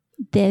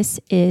This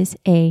is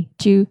a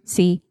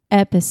juicy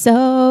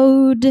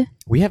episode.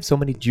 We have so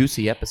many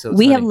juicy episodes.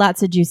 We have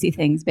lots of juicy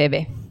things,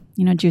 baby.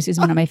 You know, juicy is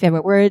one of my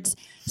favorite words.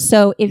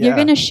 So if you're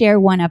going to share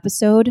one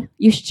episode,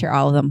 you should share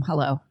all of them.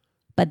 Hello.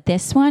 But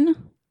this one,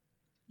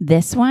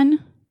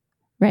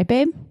 right,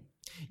 babe?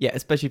 Yeah,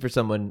 especially for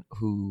someone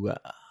who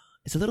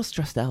is a little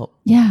stressed out.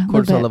 Yeah.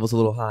 Cortisol level's a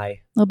little high.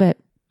 A little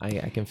bit.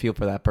 I can feel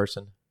for that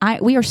person.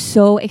 We are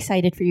so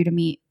excited for you to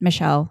meet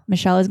Michelle.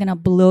 Michelle is going to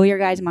blow your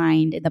guys'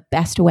 mind in the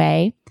best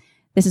way.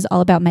 This is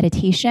all about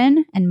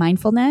meditation and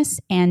mindfulness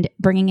and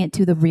bringing it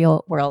to the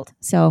real world.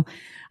 So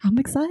I'm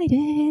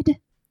excited.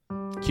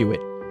 Cue it.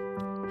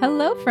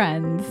 Hello,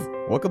 friends.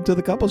 Welcome to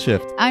The Couple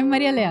Shift. I'm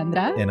Maria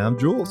Leandra. And I'm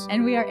Jules.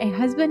 And we are a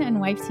husband and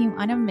wife team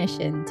on a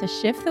mission to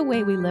shift the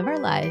way we live our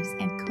lives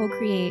and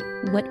co-create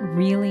what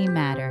really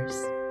matters.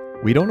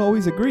 We don't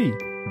always agree,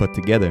 but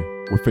together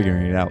we're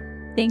figuring it out.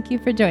 Thank you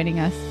for joining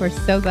us. We're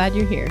so glad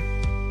you're here.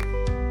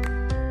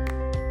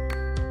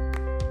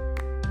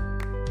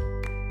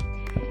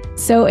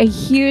 So a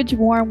huge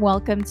warm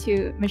welcome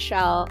to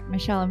Michelle.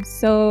 Michelle,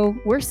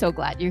 we're so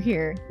glad you're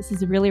here. This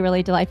is really,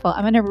 really delightful.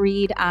 I'm going to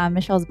read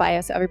Michelle's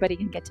bio so everybody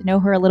can get to know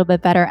her a little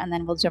bit better, and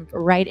then we'll jump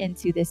right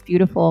into this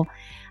beautiful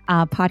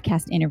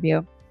podcast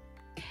interview.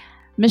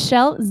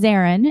 Michelle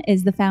Zarrin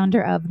is the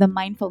founder of the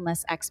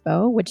Mindfulness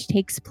Expo, which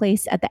takes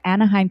place at the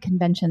Anaheim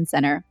Convention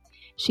Center.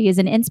 She is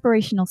an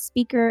inspirational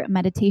speaker,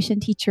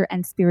 meditation teacher,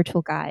 and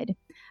spiritual guide.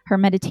 Her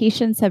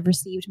meditations have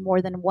received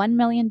more than 1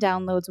 million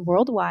downloads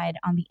worldwide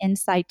on the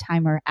Insight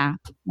Timer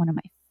app, one of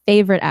my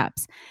favorite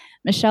apps.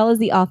 Michelle is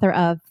the author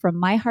of From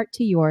My Heart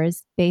to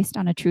Yours, based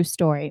on a true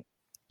story.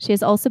 She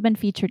has also been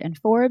featured in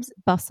Forbes,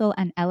 Bustle,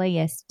 and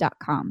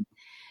LAist.com.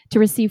 To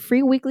receive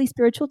free weekly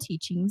spiritual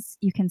teachings,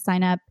 you can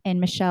sign up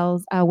in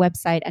Michelle's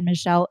website at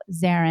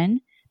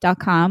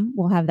michellezarrin.com.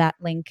 We'll have that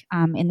link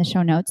in the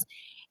show notes.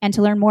 And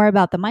to learn more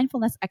about the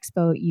Mindfulness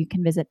Expo, you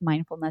can visit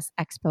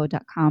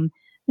mindfulnessexpo.com.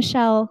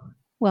 Michelle,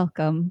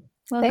 welcome.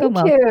 Thank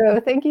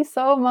you. Thank you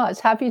so much.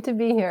 Happy to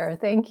be here.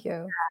 Thank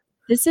you.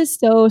 This is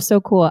so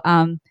cool.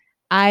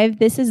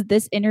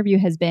 This interview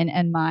has been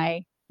in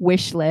my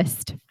wish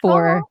list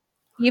for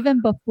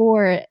even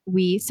before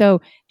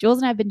so Jules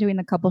and I have been doing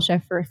the Couple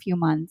Shift for a few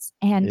months,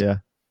 and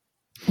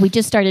we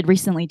just started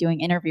recently doing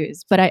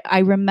interviews. But I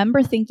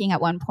remember thinking at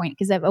one point,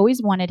 because I've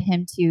always wanted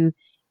him to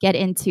get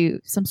into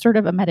some sort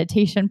of a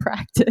meditation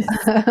practice.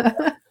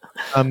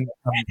 I'm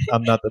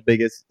not the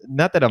biggest,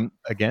 not that I'm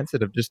against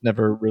it. I've just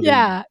never really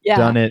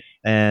done it.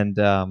 And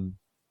I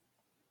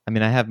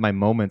mean, I have my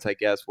moments, I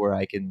guess, where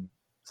I can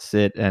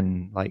sit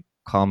and like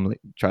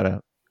calmly try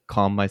to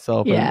calm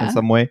myself in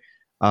some way.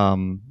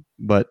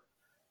 But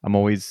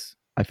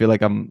I feel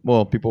like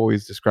people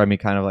always describe me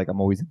kind of like I'm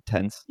always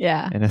intense.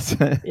 Yeah. And it's,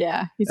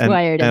 he's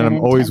wired. And I'm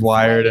always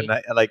wired.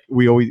 Way. And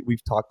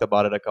we've talked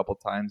about it a couple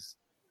times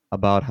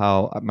about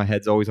how my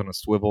head's always on a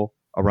swivel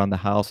around the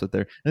house. That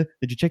did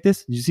you check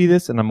this? Did you see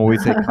this? And I'm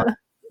always like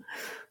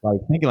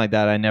thinking like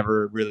that. I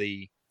never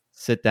really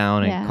sit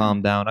down and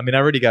calm down. I mean, I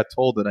already got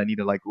told that I need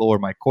to like lower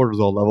my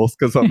cortisol levels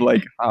because I'm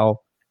like how,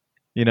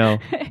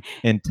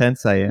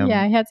 intense I am.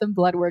 Yeah, I had some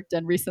blood work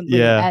done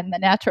recently, and the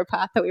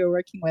naturopath that we were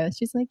working with,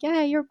 she's like,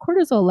 "Yeah, your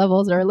cortisol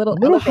levels are a little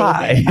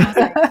high." I was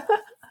like,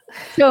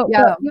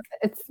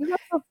 it's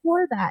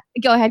before that.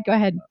 Go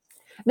ahead.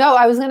 No,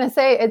 I was going to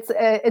say it's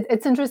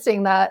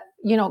interesting that,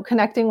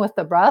 connecting with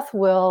the breath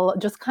will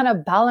just kind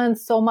of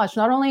balance so much,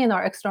 not only in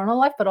our external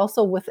life, but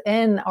also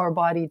within our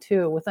body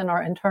too, within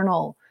our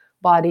internal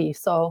body.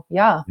 So,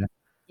 yeah.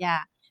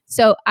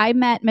 So I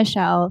met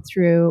Michelle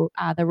through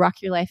the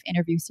Rock Your Life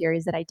interview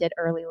series that I did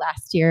early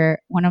last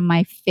year. One of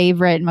my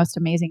favorite and most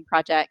amazing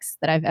projects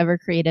that I've ever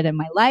created in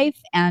my life.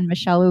 And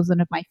Michelle was one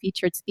of my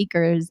featured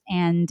speakers.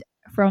 And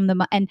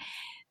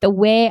the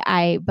way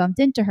I bumped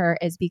into her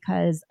is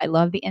because I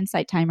love the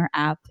Insight Timer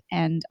app.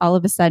 And all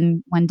of a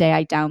sudden, one day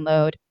I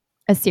download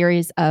a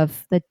series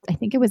of I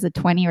think it was a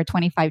 20 or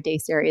 25 day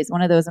series,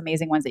 one of those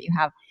amazing ones that you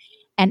have.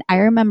 And I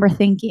remember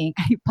thinking,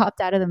 I popped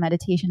out of the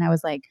meditation. I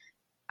was like,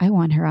 I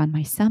want her on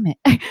my summit.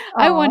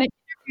 I want to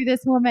interview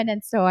this woman.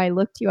 And so I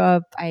looked you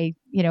up. I,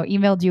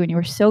 emailed you, and you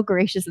were so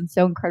gracious and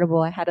so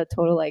incredible. I had a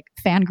total like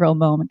fangirl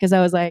moment because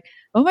I was like,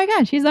 oh my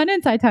gosh, she's on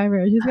Insight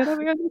Timer. She's going to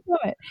be on the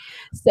summit.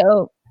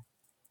 So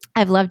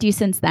I've loved you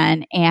since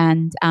then.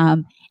 And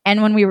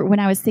when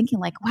I was thinking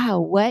like, wow,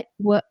 what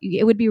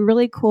it would be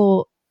really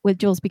cool with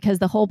Jules, because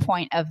the whole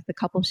point of the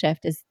Couple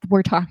Shift is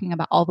we're talking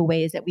about all the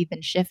ways that we've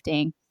been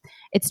shifting.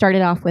 It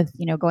started off with,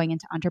 going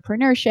into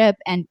entrepreneurship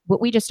and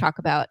what we just talk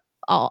about,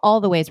 all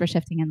the ways we're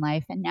shifting in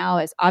life. And now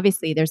is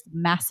obviously there's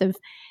massive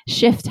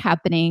shift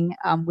happening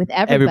with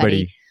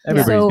everybody.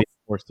 Everybody's being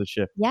forced to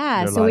shift.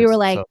 Yeah. So we were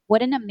like,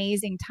 what an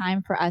amazing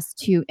time for us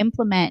to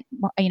implement,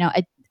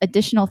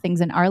 additional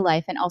things in our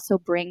life and also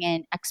bring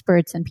in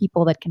experts and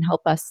people that can help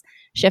us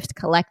shift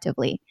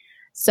collectively.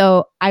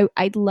 So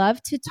I'd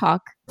love to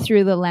talk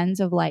through the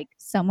lens of like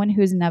someone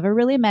who's never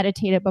really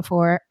meditated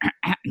before,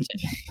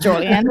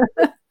 Julian.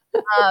 And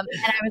I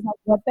was like,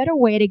 what better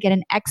way to get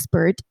an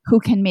expert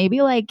who can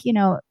maybe like,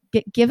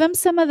 give him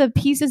some of the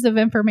pieces of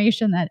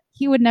information that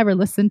he would never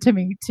listen to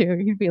me to.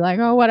 He'd be like,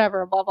 oh,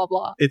 whatever, blah, blah,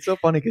 blah. It's so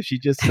funny because she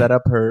just set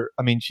up her,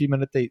 she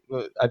meditate.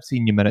 Well, I've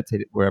seen you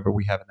meditate wherever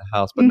we have in the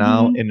house, but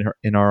now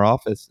in our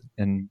office,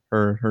 in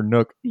her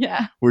nook,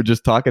 we're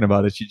just talking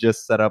about it. She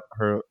just set up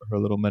her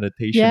little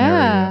meditation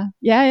area.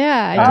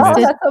 Yeah.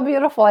 That's so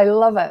beautiful. I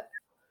love it.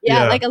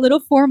 Yeah, like a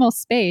little formal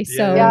space.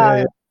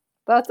 Yeah.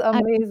 That's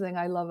amazing.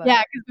 I love it.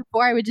 Yeah, because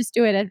before I would just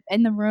do it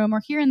in the room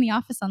or here in the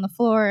office on the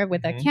floor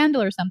with a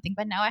candle or something.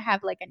 But now I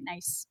have like a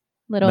nice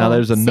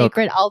little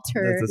sacred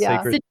altar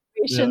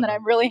situation that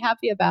I'm really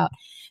happy about.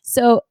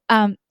 So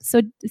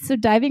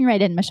diving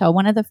right in, Michelle,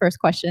 one of the first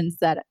questions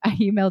that I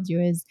emailed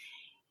you is,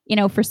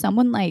 for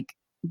someone like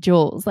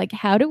Jules, like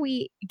how do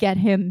we get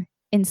him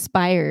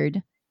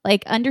inspired?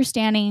 Like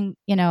understanding,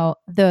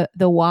 the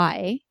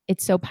why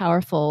it's so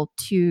powerful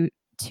to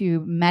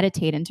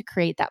meditate and to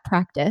create that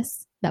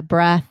practice, that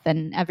breath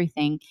and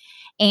everything.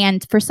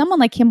 And for someone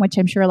like him, which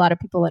I'm sure a lot of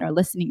people that are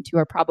listening to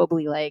are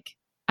probably like,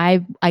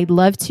 I'd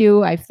love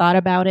to, I've thought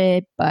about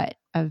it, but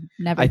I've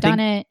never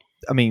done it.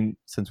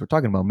 Since we're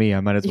talking about me,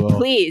 I might as well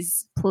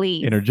please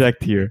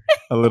interject here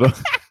a little.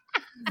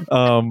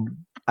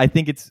 I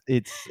think it's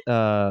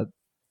the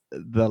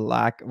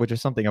lack, which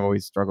is something I've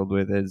always struggled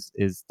with,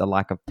 is the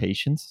lack of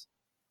patience.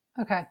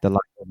 Okay. The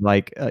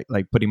lack of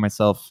like putting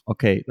myself,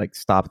 like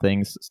stop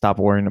things, stop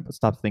worrying,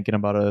 stop thinking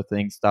about other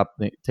things,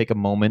 take a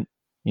moment,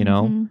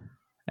 and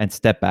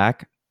step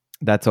back.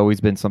 That's always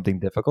been something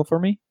difficult for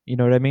me. You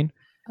know what I mean?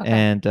 Okay.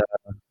 And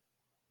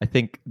I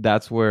think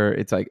that's where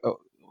it's like, oh,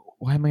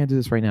 why am I gonna do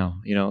this right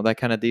now? That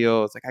kind of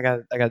deal. It's like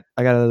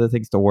I got other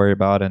things to worry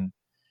about, and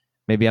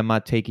maybe I'm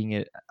not taking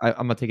it.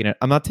 I'm not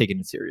taking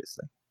it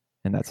seriously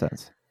in that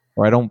sense,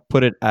 or I don't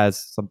put it as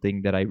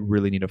something that I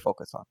really need to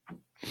focus on.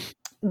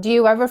 Do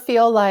you ever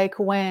feel like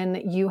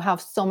when you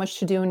have so much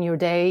to do in your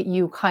day,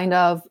 you kind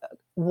of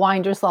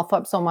wind yourself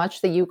up so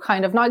much that you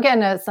kind of not get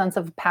in a sense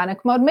of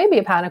panic mode, maybe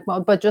a panic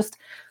mode, but just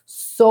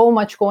so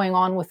much going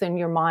on within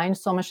your mind,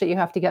 so much that you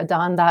have to get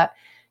done that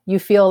you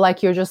feel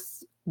like you're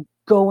just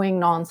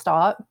going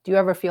nonstop? Do you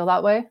ever feel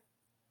that way?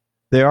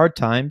 There are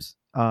times,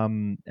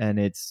 and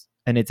it's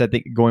I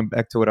think going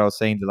back to what I was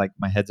saying, that like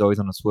my head's always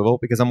on a swivel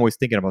because I'm always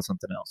thinking about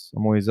something else.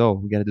 I'm always,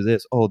 we got to do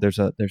this. Oh, there's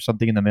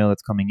something in the mail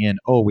that's coming in.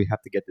 Oh, we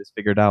have to get this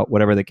figured out,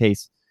 whatever the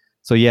case.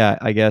 So yeah,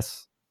 I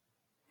guess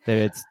that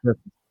it's.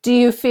 Do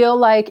you feel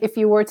like if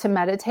you were to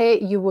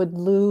meditate, you would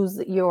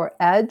lose your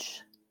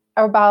edge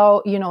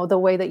about, the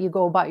way that you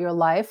go about your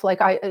life?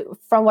 Like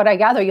from what I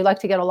gather, you like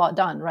to get a lot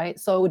done, right?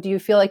 So do you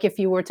feel like if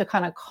you were to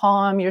kind of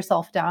calm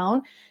yourself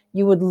down,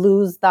 you would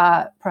lose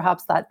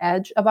perhaps that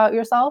edge about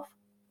yourself?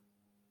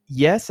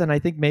 Yes, and I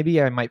think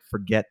maybe I might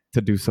forget to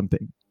do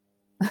something.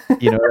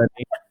 You know what I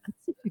mean?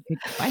 That's a good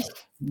question.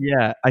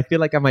 Yeah, I feel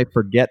like I might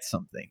forget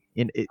something.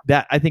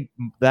 I think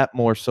that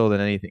more so than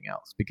anything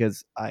else,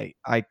 because I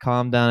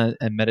calm down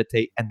and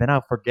meditate, and then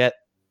I'll forget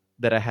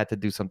that I had to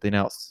do something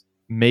else.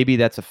 Maybe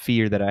that's a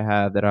fear that I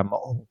have, that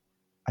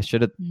I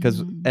should have, because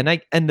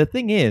and the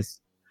thing is,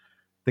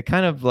 the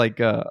kind of like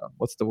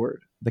what's the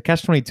word? The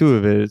catch-22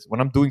 of it is when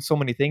I'm doing so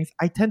many things,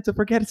 I tend to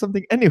forget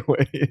something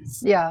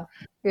anyways. Yeah.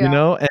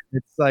 And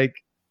it's like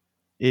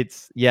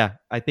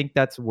I think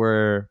that's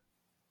where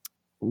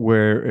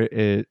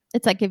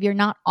it's like if you're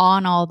not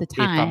on all the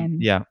time,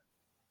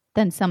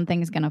 then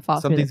something's gonna fall.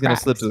 Something's gonna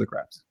slip through the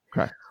cracks.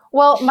 Correct.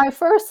 Well, my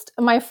first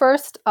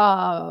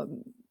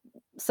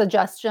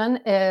suggestion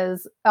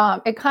is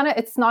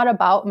it's not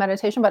about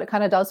meditation, but it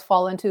kind of does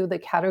fall into the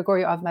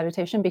category of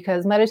meditation,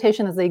 because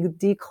meditation is a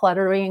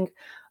decluttering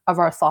of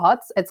our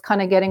thoughts. It's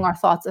kind of getting our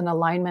thoughts in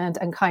alignment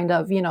and kind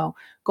of,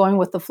 going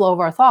with the flow of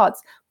our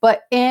thoughts.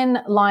 But in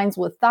lines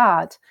with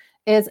that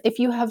is, if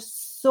you have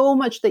so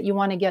much that you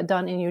want to get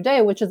done in your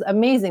day, which is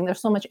amazing,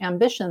 there's so much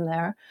ambition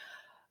there,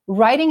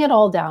 writing it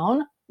all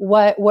down.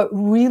 What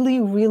really,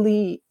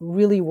 really,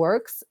 really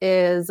works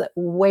is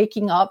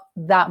waking up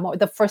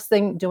the first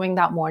thing doing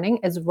that morning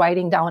is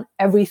writing down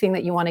everything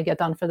that you want to get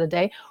done for the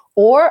day.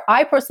 Or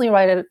I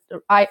personally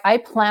I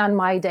plan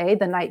my day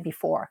the night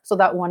before, so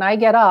that when I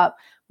get up,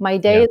 my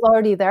day is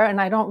already there,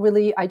 and I don't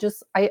really,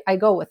 I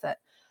go with it.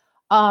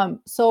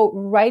 So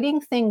writing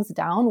things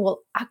down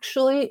will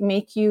actually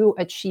make you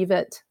achieve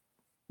it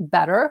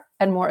better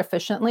and more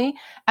efficiently.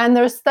 And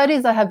there's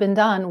studies that have been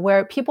done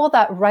where people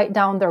that write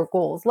down their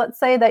goals, let's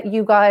say that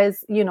you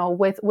guys,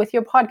 with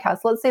your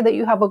podcast, let's say that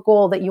you have a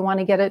goal that you want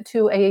to get it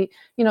to a,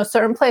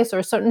 certain place or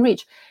a certain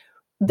reach.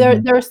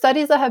 There are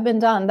studies that have been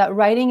done that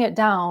writing it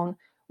down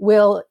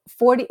will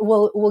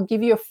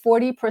give you a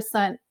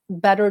 40%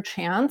 better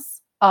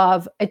chance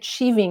of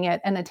achieving it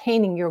and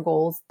attaining your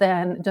goals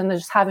than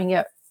just having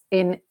it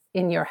in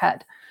your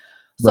head.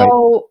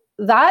 So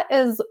that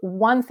is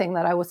one thing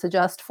that I would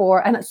suggest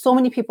and so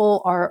many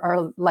people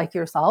are like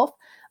yourself,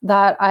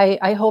 that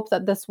I hope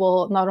that this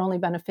will not only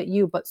benefit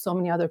you, but so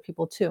many other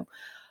people too.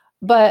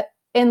 But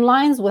in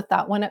lines with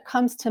that, when it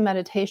comes to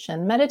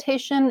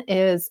meditation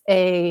is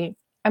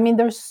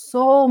there's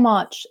so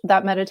much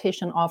that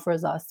meditation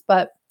offers us,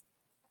 but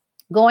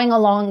going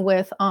along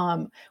with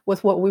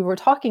what we were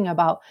talking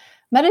about,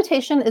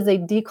 meditation is a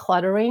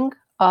decluttering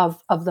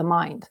of the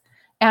mind.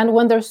 And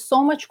when there's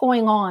so much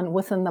going on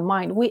within the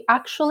mind,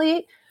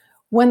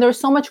 when there's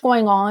so much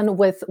going on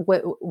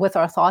with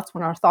our thoughts,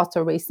 when our thoughts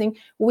are racing,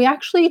 we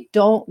actually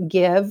don't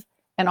give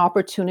an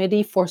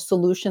opportunity for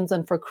solutions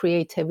and for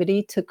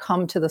creativity to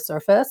come to the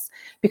surface,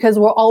 because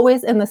we're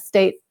always in the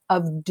state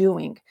of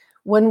doing.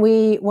 When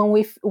we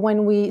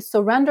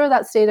surrender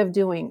that state of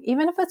doing,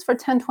 even if it's for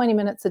 10-20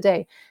 minutes a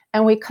day,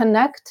 and we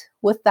connect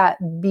with that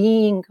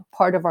being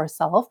part of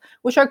ourself,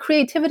 which our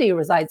creativity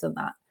resides in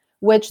that,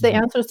 which the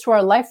answers to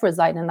our life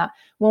reside in that.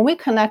 When we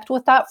connect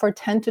with that for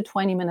 10 to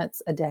 20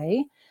 minutes a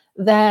day,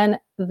 then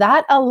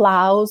that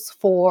allows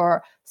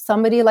for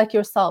somebody like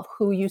yourself,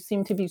 who you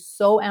seem to be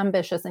so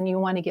ambitious and you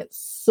want to get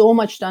so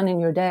much done in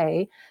your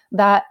day,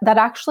 that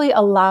actually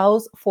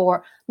allows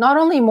for not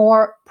only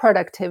more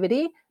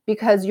productivity,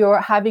 because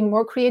you're having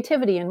more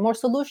creativity and more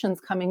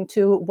solutions coming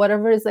to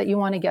whatever it is that you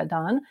want to get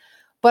done,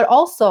 but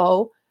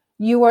also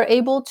you are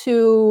able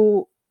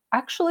to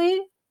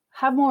actually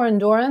have more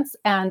endurance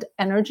and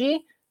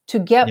energy to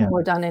get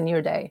more done in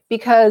your day.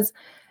 Because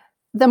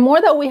the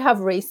more that we have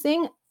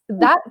racing,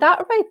 that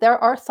right there,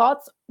 our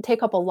thoughts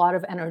take up a lot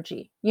of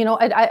energy.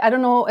 I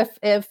don't know if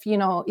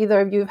either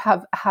of you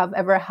have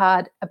ever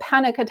had a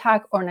panic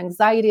attack or an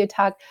anxiety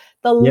attack,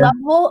 the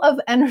level of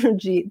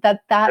energy that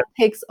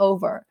takes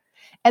over.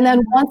 And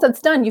then once it's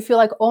done, you feel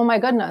like, oh my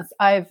goodness,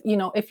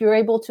 if you're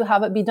able to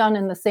have it be done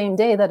in the same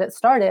day that it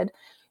started,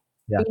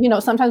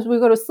 sometimes we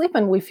go to sleep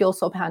and we feel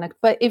so panicked.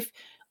 But if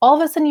all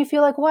of a sudden you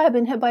feel like, wow, I've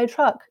been hit by a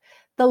truck,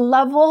 the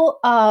level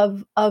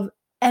of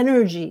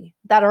energy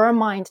that our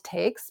mind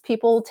takes,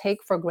 people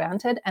take for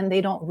granted and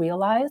they don't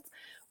realize.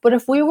 But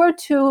if we were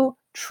to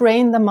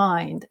train the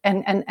mind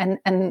and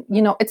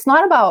it's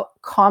not about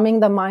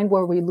calming the mind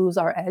where we lose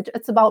our edge,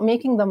 it's about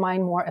making the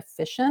mind more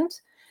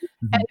efficient.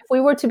 And if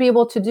we were to be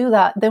able to do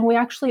that, then we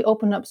actually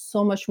open up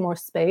so much more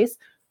space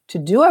to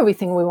do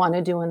everything we want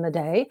to do in the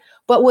day,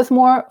 but with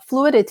more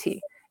fluidity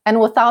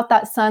and without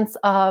that sense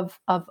of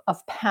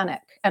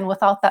panic, and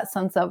without that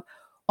sense of,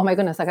 oh my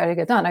goodness, I got to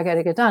get done.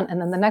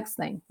 And then the next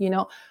thing,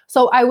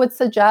 So I would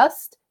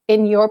suggest,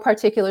 in your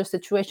particular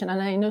situation,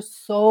 and I know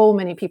so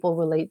many people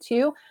relate to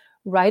you,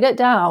 write it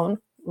down,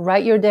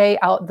 write your day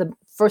out the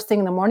first thing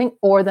in the morning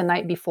or the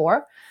night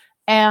before,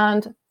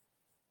 and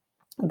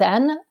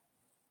then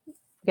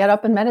get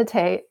up and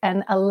meditate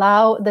and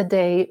allow the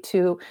day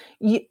to,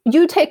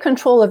 you take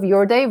control of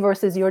your day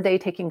versus your day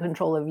taking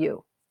control of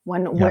you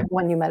when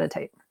you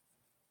meditate.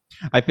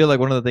 I feel like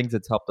one of the things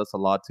that's helped us a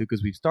lot too,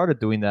 because we've started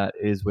doing that,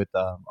 is with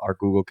our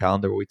Google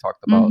Calendar, where we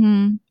talked about,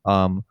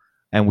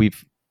 and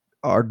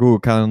our Google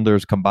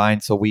Calendars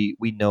combined, so we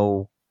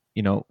know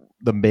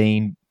the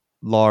main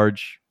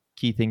large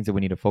key things that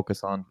we need to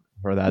focus on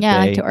for that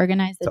day, to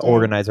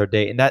organize our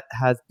day, and that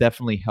has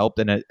definitely helped,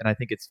 and I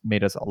think it's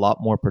made us a lot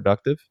more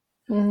productive.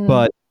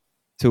 But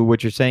to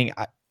what you're saying,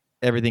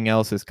 everything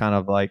else is kind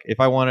of like,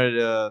 if I wanted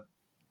to,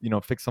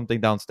 fix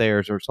something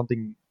downstairs or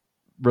something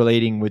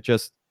relating with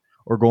just,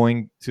 or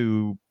going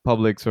to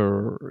Publix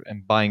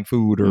and buying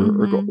food or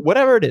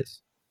whatever it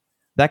is,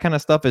 that kind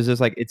of stuff is just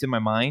like, it's in my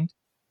mind.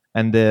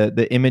 And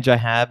the image I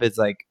have is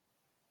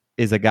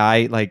a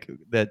guy like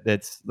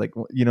that's like,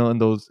 in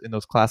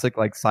those classic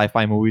like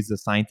sci-fi movies, the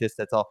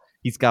scientist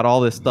he's got all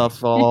this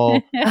stuff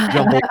all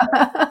jumbled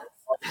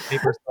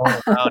papers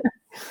thrown around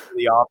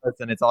the office,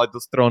 and it's all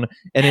just thrown,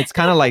 and it's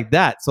kind of like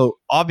that. So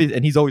obvious,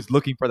 and he's always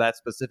looking for that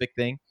specific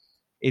thing.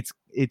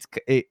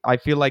 I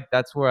feel like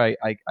that's where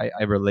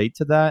I relate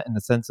to that, in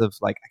the sense of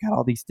like, I got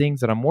all these things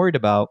that I'm worried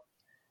about,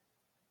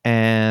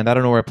 and I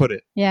don't know where I put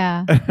it.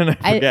 Yeah. And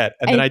I forget.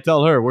 And then I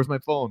tell her, where's my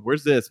phone?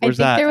 Where's this? Where's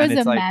that? I think there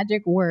was a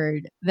magic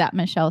word that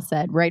Michelle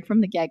said right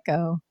from the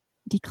get-go: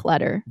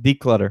 declutter.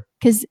 Declutter.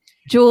 Because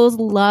Jules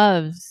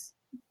loves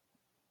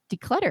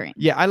decluttering.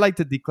 Yeah, I like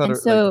to declutter,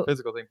 so like the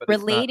physical thing, but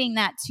relating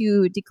that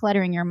to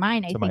decluttering your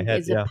mind, I think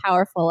is a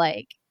powerful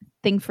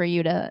thing for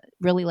you to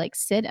really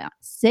sit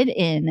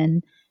in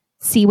and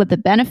see what the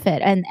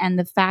benefit and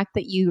the fact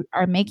that you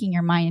are making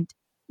your mind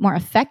more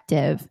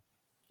effective.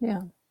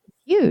 Yeah.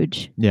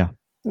 Huge. Yeah.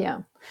 Yeah.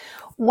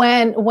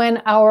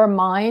 When our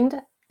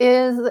mind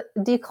is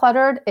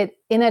decluttered, it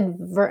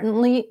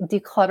inadvertently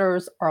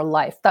declutters our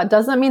life. That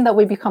doesn't mean that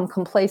we become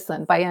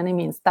complacent by any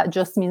means. That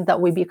just means that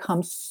we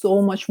become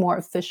so much more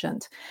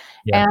efficient.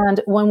 Yeah.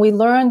 And when we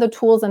learn the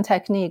tools and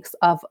techniques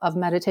of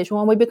meditation,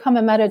 when we become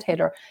a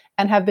meditator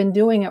and have been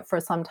doing it for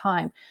some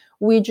time,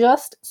 we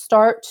just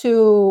start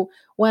to,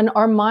 when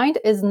our mind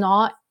is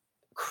not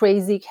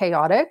crazy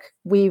chaotic,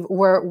 we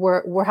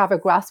have a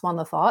grasp on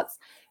the thoughts,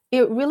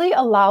 it really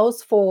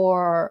allows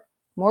for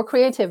more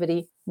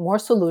creativity, more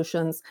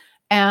solutions,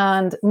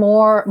 and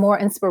more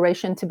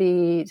inspiration to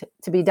be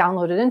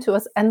downloaded into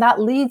us, and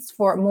that leads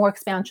for more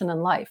expansion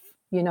in life.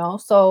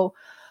 So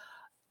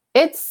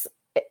it's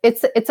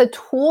a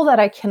tool that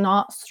I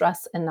cannot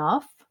stress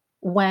enough.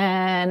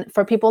 When,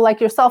 for people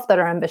like yourself that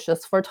are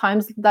ambitious, for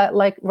times that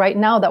like right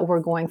now that we're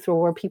going through,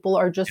 where people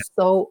are just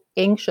so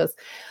anxious,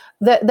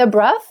 the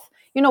breath.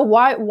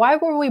 Why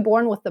were we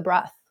born with the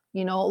breath?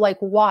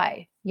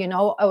 Why?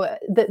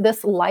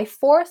 This life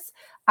force,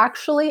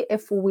 actually,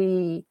 if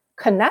we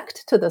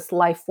connect to this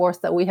life force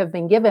that we have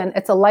been given,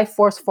 it's a life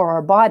force for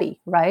our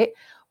body, right?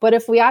 But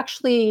if we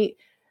actually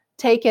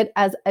take it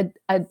as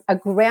a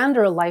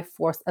grander life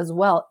force as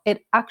well,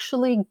 it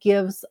actually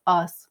gives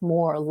us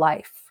more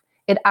life.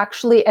 It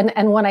actually,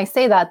 and when I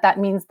say that, that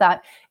means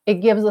that it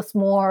gives us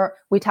more.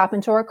 We tap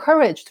into our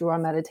courage through our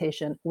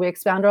meditation. We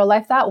expand our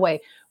life that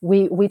way.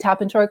 We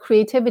tap into our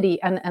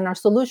creativity and our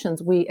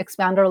solutions. We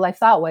expand our life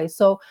that way.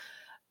 So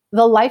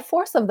the life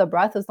force of the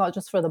breath is not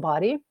just for the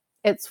body,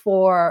 it's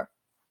for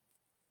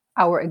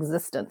our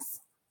existence.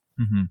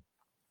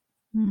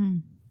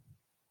 Mm-hmm.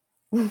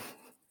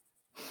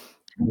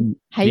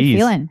 How you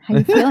feeling? How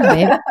you feeling,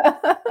 babe?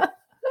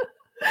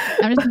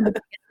 I'm just gonna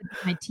get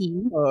my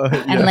tea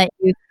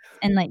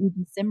and let you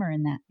just simmer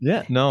in that.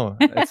 Yeah, no,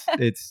 it's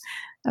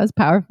that was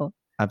powerful.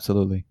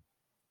 Absolutely.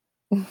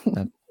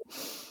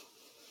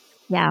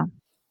 Yeah.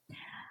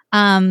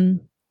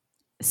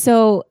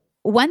 So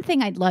one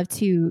thing I'd love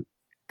to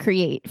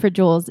create for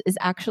Jules is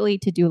actually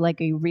to do like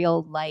a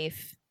real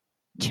life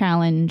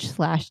challenge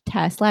 /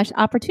 test /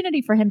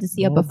 opportunity for him to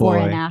see a before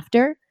and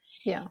after.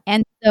 Yeah.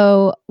 And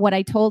so what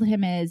I told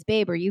him is,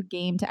 babe, are you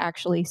game to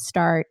actually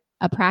start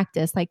a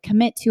practice, like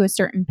commit to a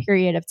certain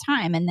period of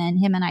time, and then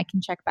him and I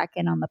can check back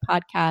in on the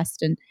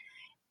podcast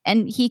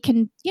and he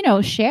can,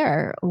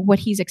 share what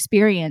he's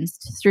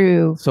experienced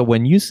through. So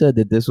when you said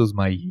that this was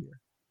my year,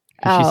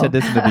 she said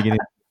this in the beginning,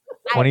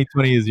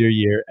 2020 is your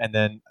year, and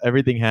then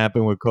everything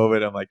happened with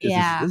COVID. I'm like,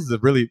 this is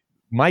really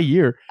my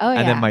year.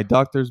 And then my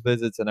doctor's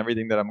visits and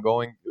everything that I'm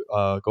going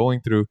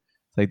through,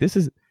 it's like this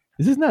is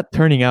not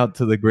turning out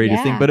to the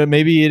greatest thing, but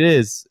maybe it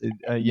is,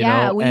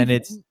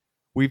 and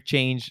we've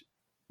changed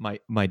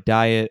my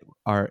diet,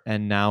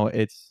 and now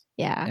it's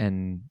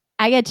and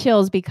I get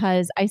chills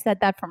because I said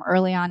that from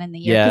early on in the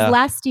year. Because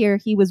last year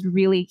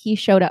he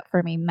showed up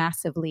for me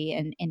massively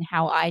in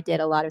how I did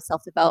a lot of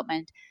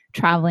self-development,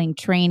 traveling,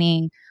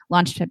 training,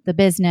 launched the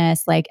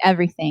business, like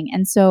everything.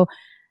 And so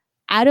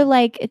out of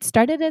it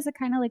started as a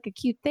kind of like a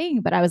cute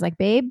thing, but I was like,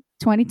 babe,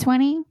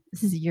 2020,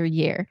 this is your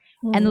year.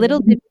 Mm-hmm. And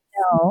little did we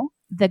know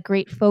the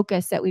great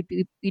focus that we'd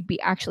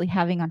be actually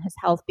having on his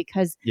health,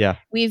 because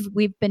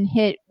we've been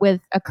hit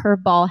with a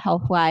curveball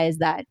health-wise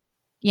that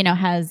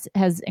has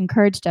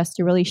encouraged us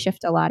to really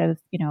shift a lot of,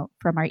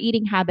 from our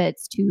eating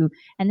habits to,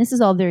 and this is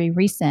all very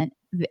recent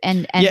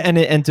and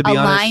to be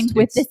aligned honest,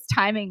 with this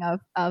timing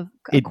of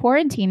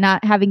quarantine,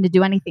 not having to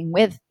do anything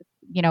with,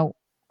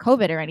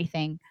 COVID or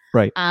anything.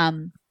 Right.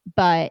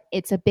 But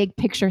it's a big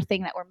picture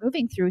thing that we're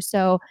moving through.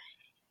 So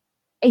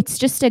it's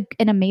just an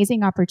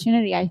amazing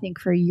opportunity, I think,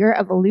 for your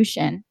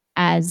evolution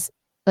as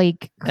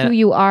who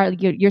you are,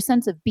 your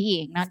sense of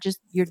being, not just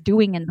your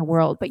doing in the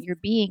world, but your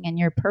being and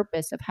your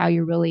purpose of how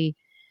you're really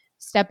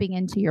stepping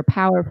into your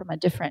power from a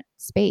different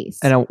space.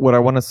 And what I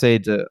want to say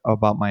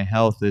about my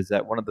health is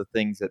that one of the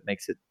things that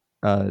makes it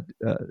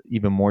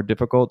even more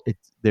difficult,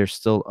 there's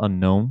still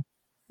unknown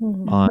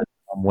on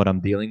what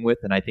I'm dealing with,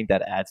 and I think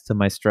that adds to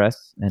my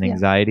stress and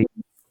anxiety.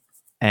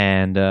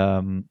 And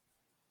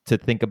to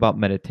think about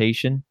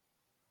meditation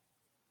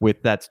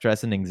with that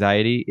stress and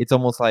anxiety, it's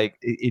almost like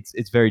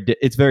it's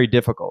very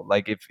difficult.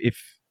 Like if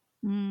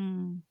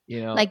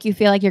like you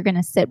feel like you're going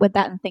to sit with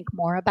that and think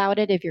more about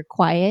it if you're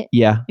quiet.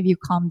 Yeah. If you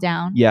calm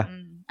down. Yeah.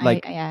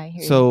 I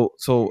hear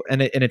you.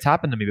 And it's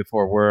happened to me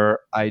before where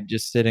I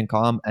just sit and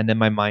calm, and then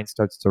my mind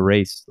starts to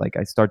race. Like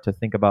I start to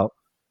think about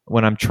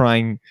when I'm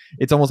trying.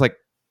 It's almost like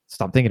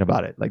stop thinking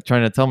about it. Like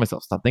trying to tell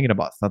myself stop thinking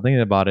about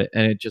it,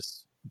 and it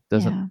just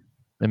doesn't. Yeah.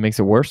 It makes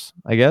it worse,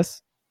 I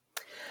guess,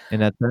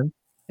 in that sense.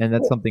 And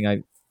that's something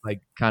I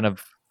kind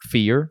of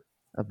fear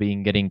of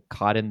getting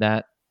caught in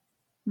that.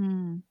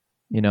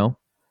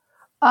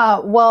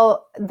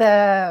 Well,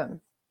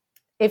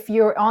 if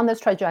you're on this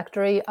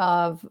trajectory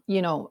of,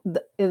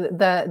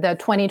 the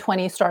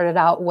 2020 started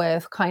out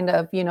with kind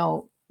of,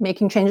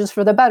 making changes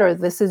for the better.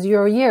 This is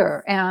your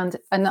year. And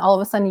all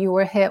of a sudden you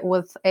were hit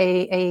with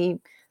a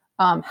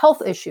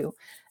health issue.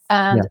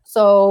 And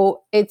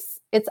so it's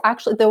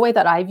actually, the way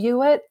that I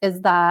view it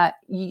is that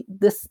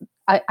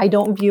I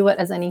don't view it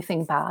as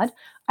anything bad.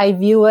 I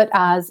view it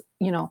as,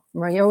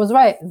 Maria was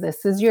right.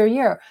 This is your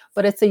year,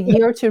 but it's a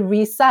year to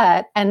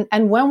reset. And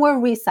when we're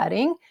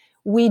resetting,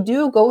 we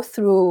do go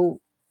through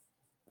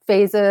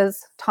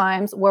phases,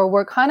 times where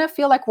we're kind of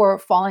feel like we're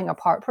falling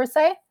apart per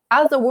se,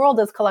 as the world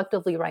is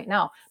collectively right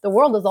now. The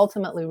world is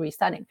ultimately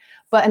resetting.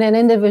 But in an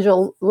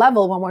individual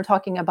level, when we're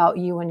talking about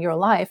you and your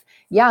life,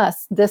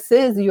 yes, this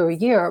is your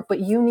year,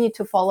 but you need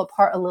to fall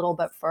apart a little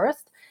bit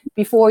first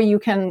before you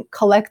can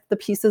collect the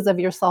pieces of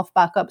yourself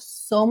back up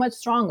so much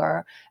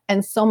stronger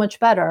and so much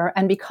better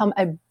and become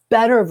a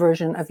better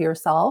version of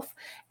yourself.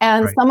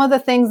 And some of the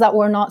things that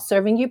were not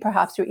serving you,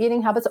 perhaps your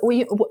eating habits,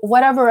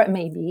 whatever it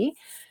may be,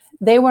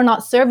 they were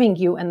not serving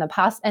you in the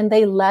past and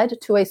they led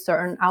to a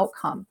certain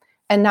outcome.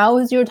 And now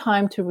is your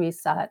time to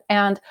reset.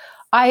 And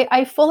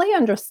I fully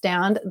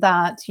understand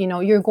that,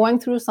 you're going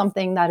through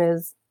something that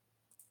is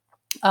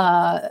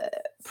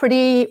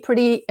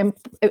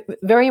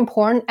very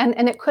important.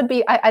 And it could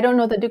be, I don't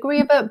know the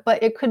degree of it,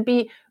 but it could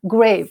be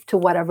grave to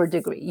whatever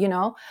degree, you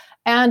know?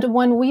 And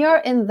when we are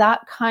in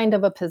that kind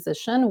of a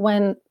position,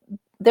 when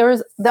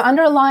there's the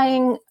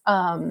underlying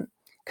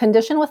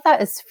condition with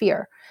that is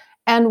fear.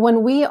 And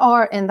when we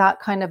are in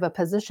that kind of a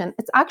position,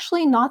 it's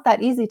actually not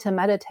that easy to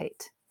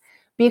meditate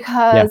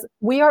because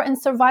we are in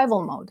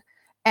survival mode.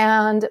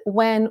 And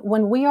when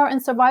we are in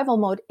survival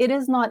mode, it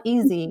is not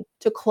easy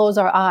to close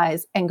our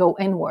eyes and go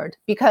inward.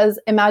 Because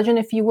imagine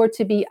if you were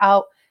to be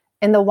out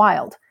in the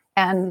wild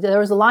and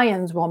there's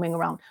lions roaming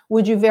around.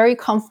 Would you very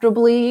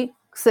comfortably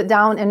sit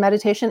down in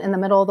meditation in the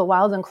middle of the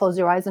wild and close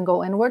your eyes and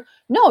go inward?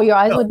 No, your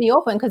eyes would be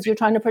open because you're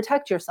trying to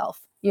protect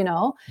yourself, you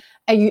know,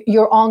 and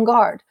you're on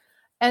guard.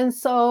 And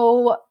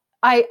so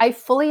I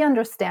fully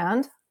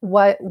understand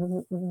what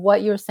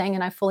you're saying,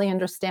 and I fully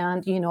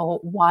understand, you know,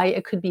 why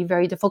it could be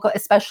very difficult,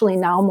 especially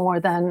now more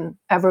than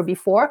ever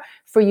before,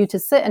 for you to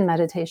sit in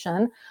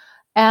meditation.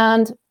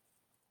 And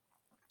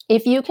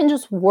if you can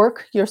just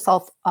work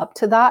yourself up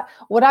to that,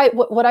 what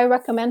I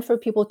recommend for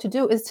people to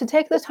do is to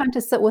take the time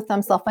to sit with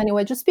themselves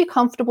anyway. Just be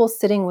comfortable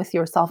sitting with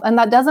yourself. And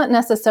that doesn't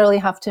necessarily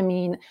have to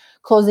mean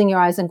closing your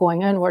eyes and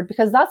going inward,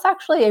 because that's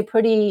actually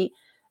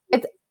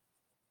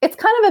it's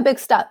kind of a big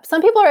step.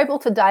 Some people are able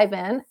to dive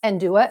in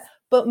and do it,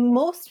 but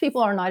most people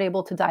are not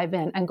able to dive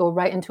in and go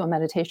right into a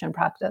meditation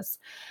practice.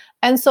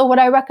 And so what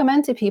I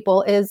recommend to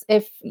people is,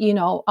 if, you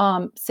know,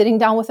 sitting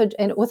down with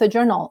a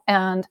journal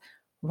and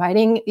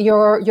writing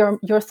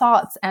your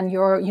thoughts and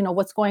your, you know,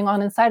 what's going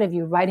on inside of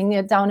you, writing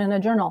it down in a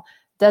journal,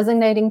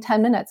 designating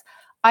 10 minutes.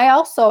 I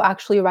also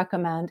actually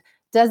recommend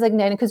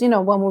designating, because, you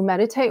know, when we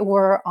meditate,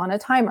 we're on a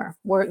timer.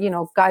 We're, you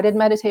know, guided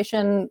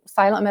meditation,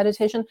 silent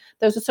meditation,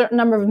 there's a certain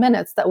number of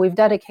minutes that we've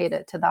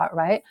dedicated to that,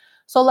 right?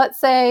 So let's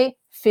say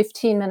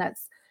 15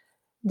 minutes.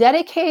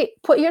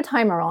 Put your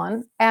timer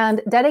on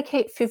and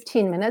dedicate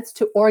 15 minutes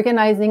to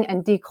organizing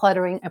and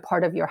decluttering a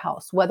part of your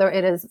house, whether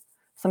it is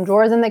some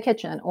drawers in the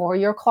kitchen or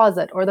your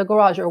closet or the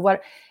garage or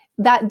what.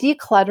 That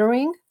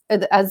decluttering,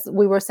 as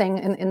we were saying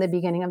in the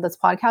beginning of this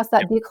podcast,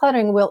 that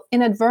decluttering will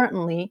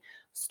inadvertently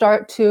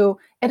start to,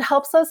 it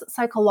helps us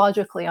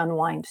psychologically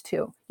unwind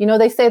too. You know,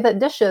 they say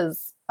that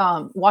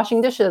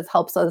washing dishes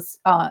helps us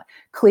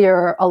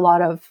clear a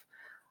lot of.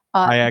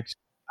 I actually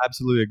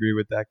absolutely agree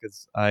with that,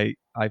 because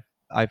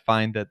I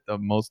find that the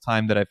most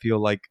time that I feel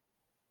like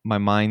my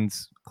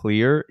mind's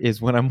clear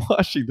is when I'm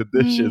washing the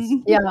dishes.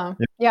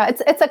 Yeah.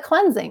 It's a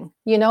cleansing,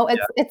 you know,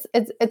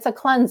 it's a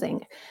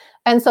cleansing.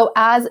 And so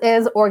as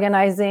is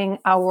organizing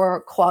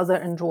our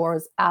closet and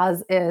drawers,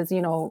 as is,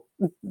 you know,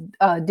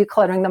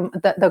 decluttering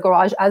the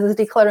garage, as is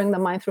decluttering the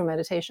mind through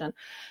meditation.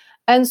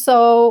 And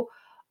so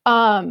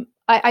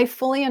I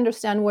fully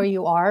understand where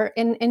you are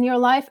in your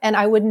life, and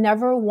I would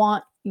never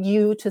want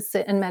you to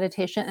sit in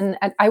meditation.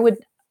 And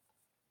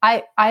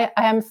I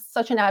am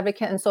such an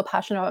advocate and so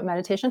passionate about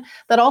meditation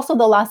that also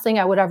the last thing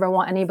I would ever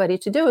want anybody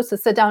to do is to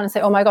sit down and say,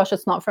 oh my gosh,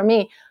 it's not for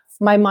me.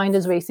 My mind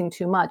is racing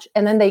too much.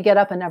 And then they get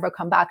up and never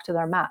come back to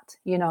their mat,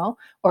 you know,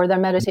 or their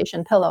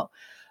meditation pillow.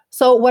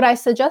 So what I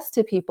suggest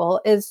to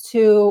people is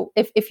to,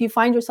 if you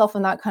find yourself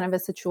in that kind of a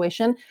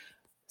situation,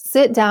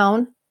 sit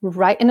down,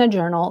 write in a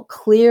journal,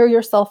 clear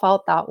yourself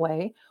out that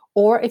way.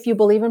 Or if you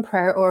believe in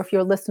prayer, or if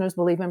your listeners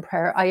believe in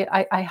prayer,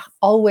 I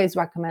always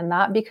recommend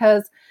that,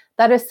 because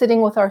that is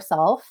sitting with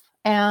ourselves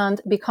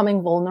and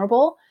becoming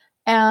vulnerable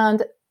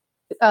and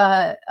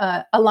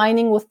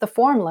aligning with the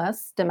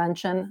formless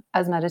dimension,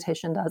 as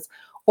meditation does,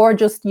 or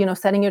just, you know,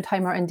 setting your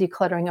timer and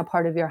decluttering a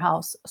part of your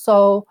house.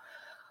 So,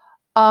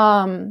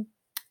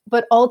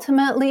 but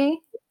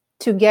ultimately,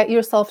 to get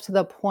yourself to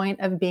the point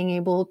of being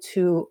able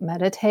to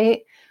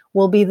meditate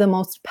will be the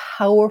most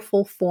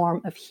powerful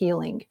form of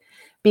healing.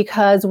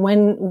 Because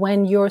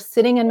when you're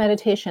sitting in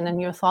meditation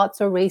and your thoughts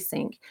are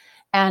racing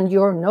and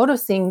you're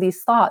noticing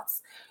these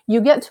thoughts,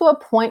 you get to a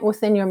point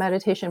within your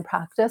meditation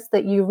practice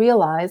that you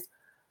realize,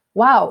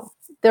 wow,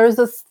 there's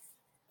this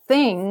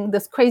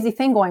crazy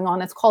thing going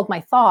on. It's called my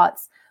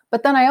thoughts.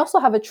 But then I also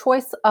have a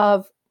choice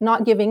of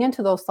not giving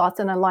into those thoughts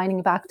and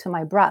aligning back to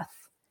my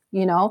breath,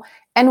 you know?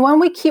 And when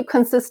we keep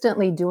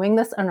consistently doing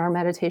this in our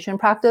meditation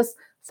practice,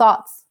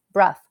 thoughts,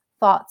 breath,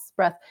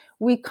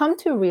 we come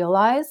to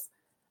realize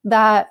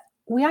that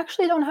we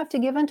actually don't have to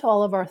give into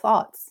all of our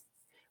thoughts.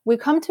 We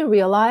come to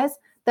realize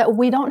that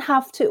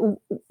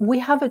we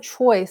have a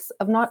choice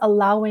of not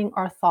allowing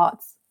our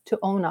thoughts to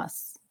own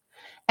us.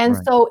 And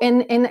so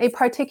in a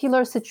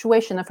particular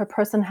situation, if a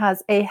person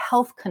has a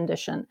health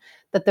condition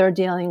that they're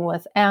dealing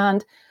with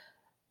and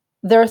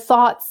their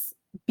thoughts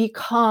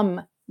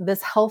become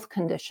this health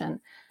condition,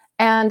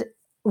 and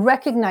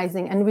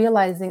recognizing and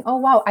realizing, oh,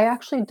 wow, I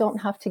actually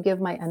don't have to give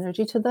my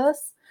energy to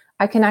this.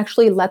 I can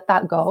actually let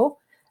that go.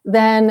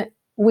 Then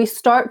we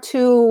start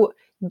to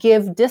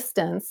give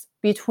distance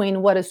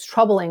between what is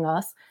troubling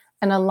us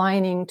and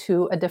aligning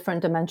to a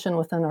different dimension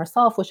within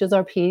ourselves, which is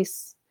our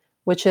peace,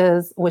 which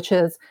is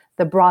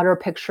the broader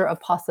picture of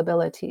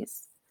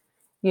possibilities,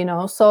 you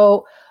know?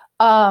 So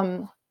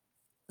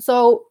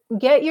So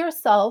get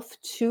yourself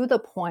to the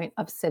point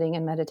of sitting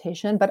in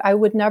meditation, but I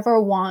would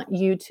never want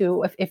you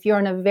to, if you're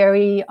in a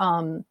very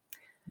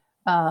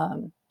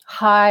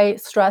high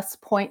stress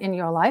point in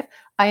your life,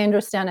 I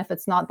understand if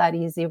it's not that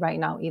easy right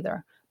now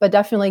either, but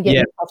definitely get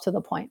yourself to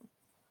the point.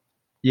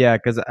 Yeah,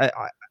 because I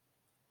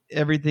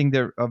everything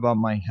there about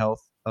my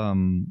health,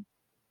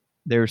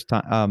 there's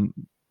time.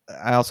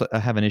 I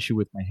have an issue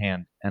with my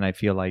hand, and I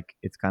feel like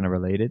it's kind of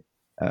related.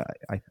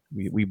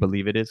 We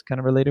believe it is kind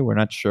of related. We're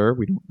not sure.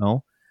 We don't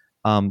know.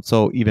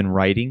 So even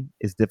writing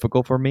is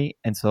difficult for me,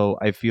 and so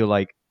I feel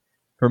like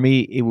for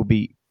me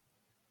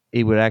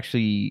it would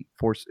actually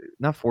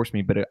not force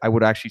me, but I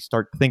would actually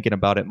start thinking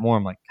about it more.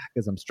 I'm like,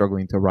 because I'm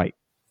struggling to write.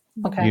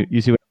 Okay.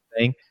 You see what I'm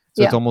saying?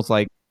 So it's almost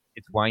like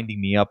it's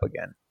winding me up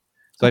again.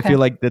 So I feel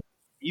like that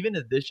even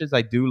the dishes,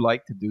 I do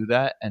like to do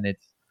that,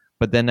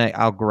 but then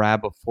I'll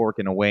grab a fork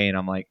in a way, and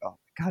I'm like, oh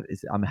God,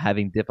 I'm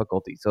having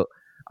difficulty. So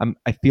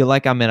I feel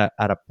like I'm at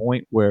a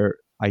point where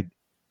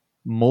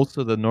most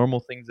of the normal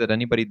things that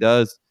anybody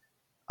does,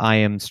 I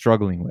am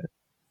struggling with.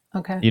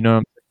 Okay. You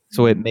know,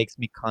 so it makes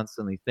me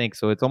constantly think.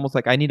 So it's almost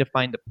like I need to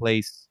find a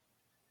place,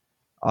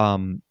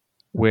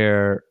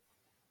 where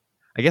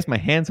I guess my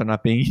hands are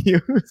not being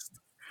used,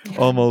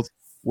 almost,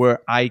 where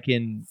I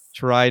can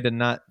try to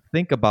not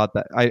think about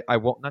that. I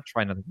won't not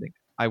try not to think.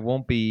 I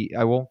won't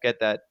get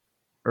that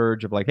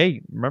urge of like,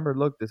 hey, remember,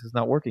 look, this is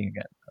not working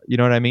again. You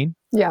know what I mean?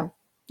 Yeah.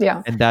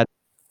 Yeah. And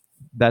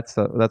that's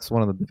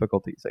one of the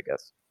difficulties, I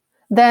guess.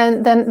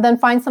 Then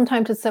find some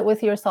time to sit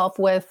with yourself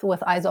with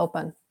eyes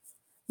open.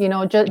 You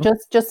know,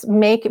 just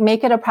make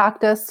it a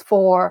practice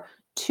for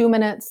 2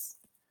 minutes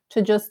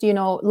to just, you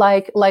know,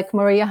 like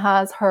Maria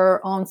has her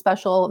own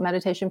special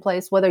meditation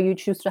place, whether you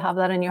choose to have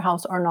that in your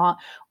house or not,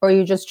 or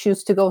you just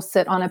choose to go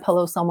sit on a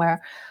pillow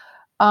somewhere.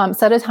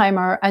 Set a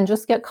timer and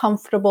just get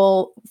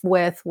comfortable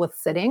with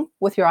sitting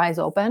with your eyes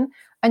open,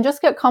 and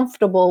just get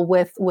comfortable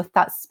with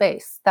that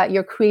space, that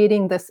you're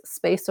creating this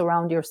space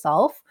around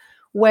yourself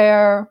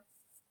where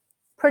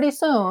pretty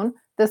soon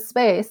this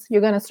space,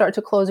 you're going to start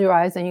to close your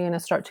eyes and you're going to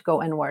start to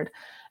go inward.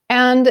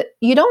 And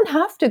you don't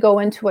have to go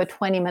into a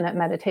 20-minute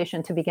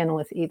meditation to begin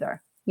with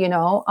either. You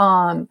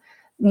know,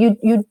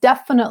 you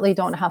definitely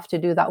don't have to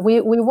do that.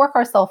 We work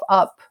ourselves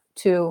up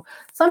to,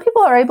 some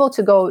people are able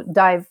to go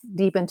dive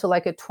deep into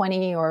like a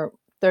 20 or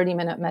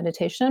 30-minute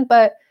meditation.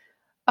 But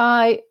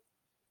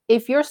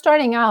if you're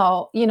starting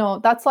out, you know,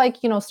 that's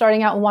like, you know,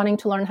 starting out wanting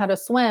to learn how to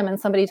swim and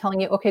somebody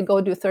telling you, okay,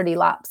 go do 30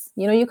 laps.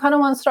 You know, you kind of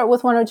want to start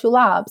with 1 or 2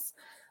 laps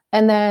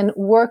and then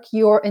work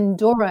your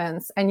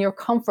endurance and your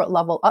comfort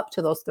level up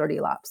to those 30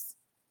 laps.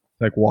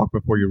 Like walk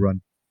before you run.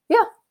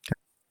 Yeah.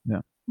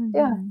 Yeah.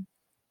 Yeah.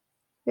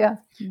 Yeah.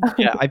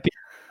 Yeah. I think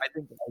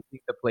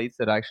the place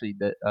that actually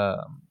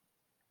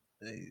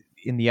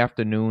in the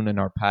afternoon in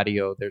our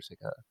patio, there's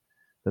like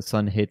the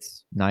sun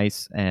hits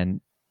nice,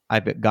 and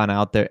I've gone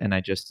out there and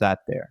I just sat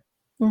there.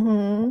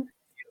 Mm-hmm.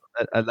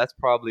 That's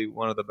probably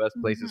one of the best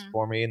places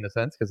for me, in the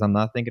sense, because I'm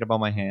not thinking about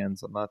my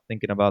hands. I'm not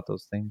thinking about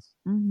those things.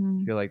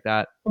 I feel like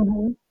that,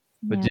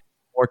 but just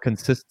more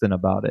consistent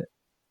about it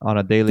on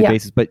a daily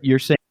basis. But you're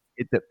saying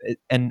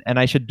and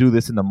I should do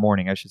this in the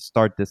morning. I should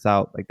start this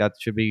out. Like that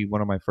should be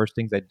one of my first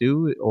things I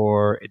do,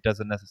 or it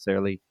doesn't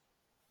necessarily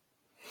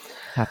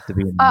have to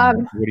be in the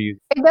morning. What do you?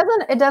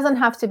 It doesn't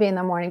have to be in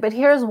the morning, but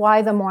here's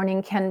why the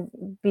morning can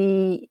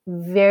be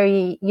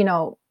very, you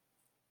know,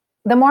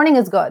 the morning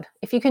is good.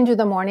 If you can do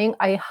the morning,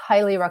 I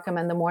highly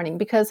recommend the morning,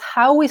 because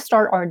how we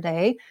start our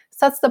day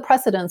sets the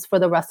precedence for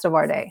the rest of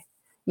our day.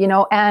 You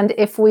know, and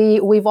if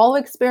we've all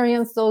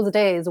experienced those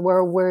days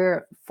where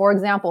we're, for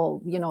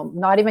example, you know,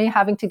 not even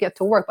having to get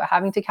to work, but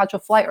having to catch a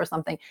flight or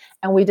something,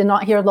 and we did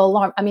not hear the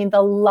alarm. I mean,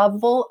 the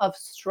level of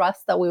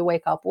stress that we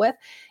wake up with,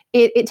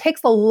 it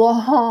takes a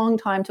long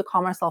time to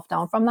calm ourselves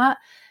down from that.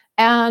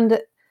 And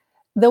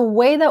the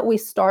way that we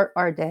start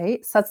our day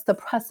sets the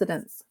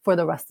precedence for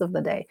the rest of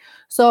the day.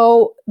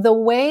 So the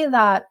way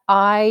that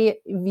I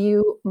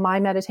view my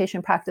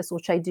meditation practice,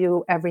 which I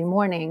do every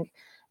morning,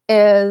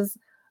 is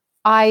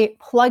I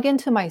plug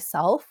into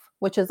myself,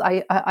 which is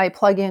I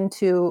plug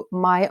into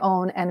my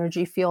own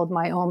energy field,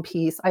 my own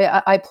peace.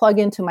 I plug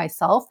into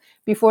myself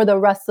before the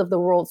rest of the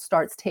world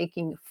starts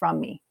taking from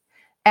me.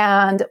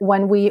 And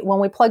when we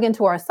plug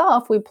into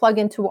ourselves, we plug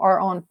into our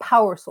own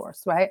power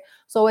source, right?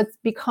 So it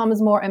becomes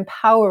more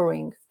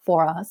empowering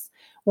for us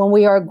when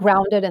we are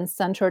grounded and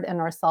centered in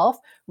ourselves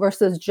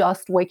versus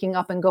just waking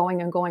up and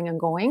going and going and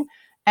going.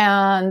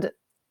 And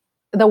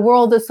the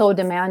world is so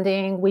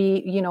demanding.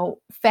 We, you know,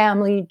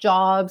 family,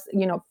 jobs,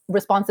 you know,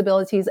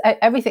 responsibilities,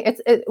 everything.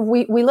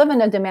 We live in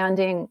a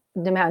demanding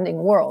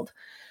world.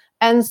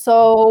 And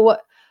so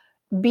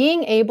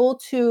being able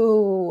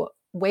to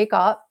wake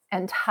up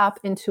and tap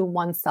into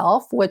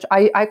oneself, which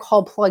I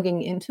call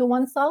plugging into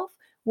oneself,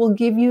 will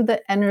give you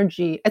the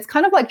energy. It's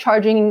kind of like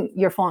charging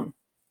your phone,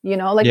 you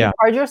know, like you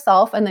charge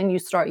yourself and then you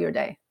start your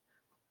day.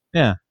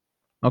 Yeah.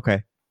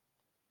 Okay.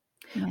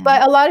 Yeah.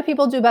 But a lot of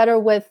people do better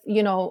with,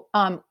 you know,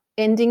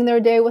 ending their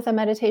day with a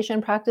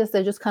meditation practice.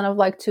 They just kind of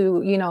like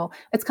to,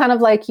 it's kind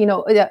of like,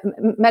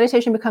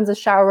 meditation becomes a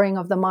showering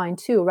of the mind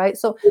too, right?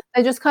 So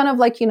they just kind of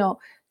like,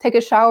 take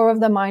a shower of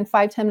the mind,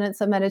 5-10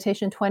 minutes of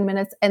meditation, 20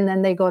 minutes, and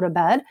then they go to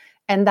bed,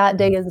 and that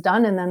day is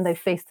done, and then they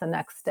face the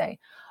next day.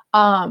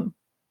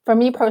 For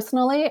me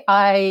personally,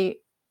 I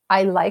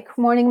like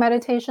morning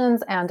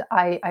meditations, and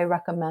I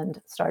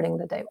recommend starting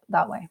the day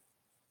that way.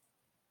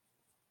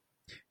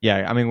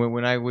 Yeah, I mean,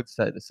 when I would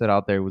set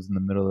out there, it was in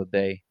the middle of the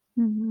day.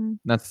 Mm-hmm.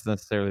 Not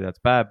necessarily that's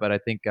bad, but I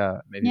think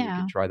maybe we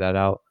could try that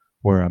out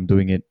where I'm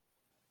doing it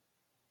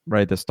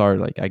right at the start.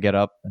 Like I get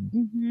up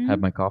and have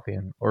my coffee,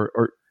 and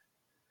or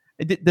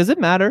does it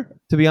matter,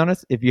 to be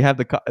honest, if you have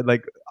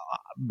like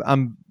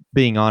I'm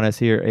being honest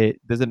here.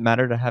 Does it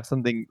matter to have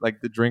something like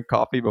to drink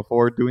coffee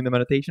before doing the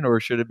meditation, or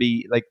should it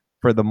be like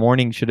for the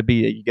morning? Should it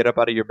be you get up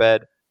out of your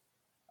bed,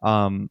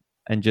 and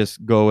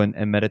just go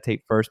and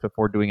meditate first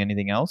before doing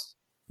anything else?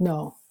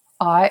 No,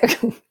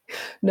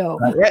 no,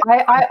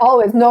 I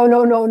always, no.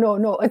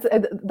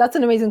 That's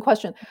an amazing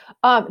question.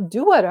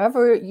 Do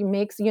whatever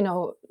makes,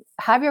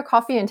 have your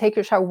coffee and take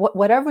your shower,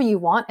 whatever you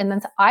want. And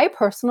then I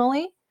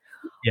personally,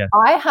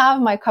 I have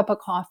my cup of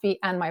coffee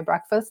and my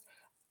breakfast.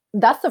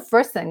 That's the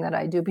first thing that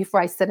I do before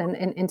I sit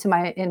into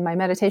my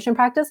meditation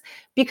practice,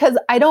 because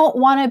I don't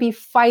want to be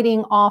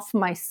fighting off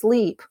my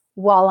sleep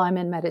while I'm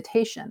in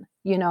meditation,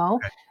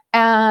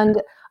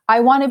 and I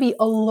want to be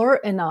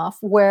alert enough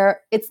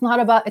where it's not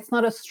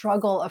a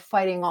struggle of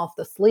fighting off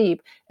the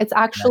sleep. It's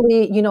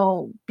actually,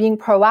 being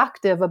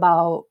proactive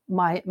about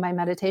my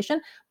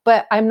meditation,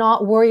 but I'm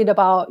not worried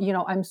about,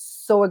 I'm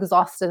so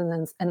exhausted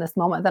in this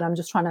moment that I'm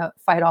just trying to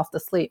fight off the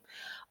sleep.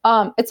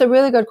 It's a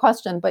really good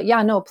question, but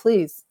yeah, no,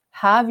 please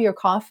have your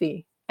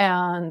coffee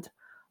and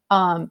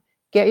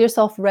get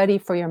yourself ready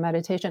for your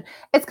meditation.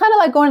 It's kind of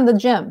like going to the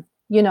gym,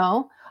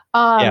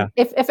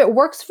 If it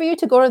works for you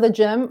to go to the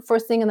gym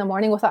first thing in the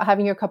morning without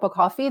having your cup of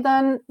coffee,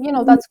 then,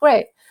 that's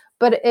great.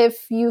 But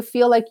if you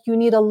feel like you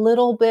need a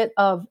little bit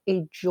of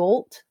a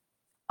jolt,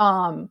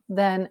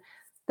 then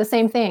the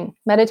same thing.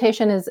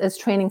 Meditation is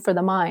training for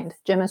the mind.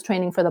 Gym is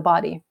training for the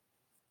body.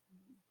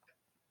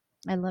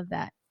 I love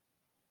that.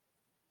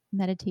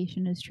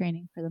 Meditation is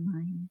training for the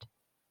mind.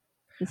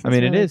 I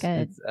mean, really it is.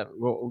 It's,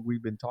 what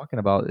we've been talking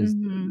about is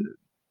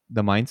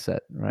the mindset,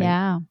 right?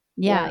 Yeah.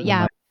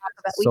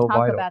 We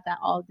talk about that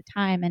all the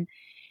time. And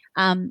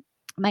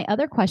my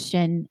other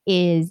question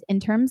is, in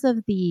terms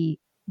of the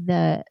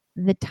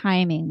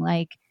timing,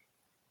 like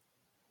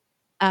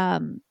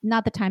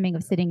not the timing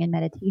of sitting in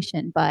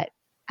meditation, but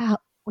how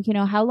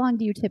long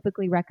do you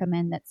typically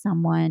recommend that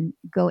someone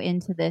go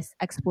into this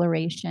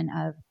exploration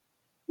of,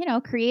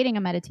 creating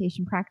a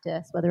meditation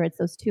practice, whether it's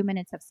those 2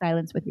 minutes of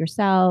silence with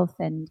yourself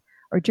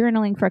or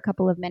journaling for a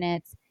couple of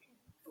minutes,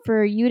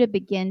 for you to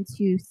begin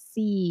to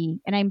see,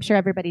 and I'm sure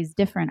everybody's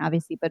different,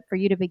 obviously, but for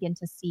you to begin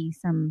to see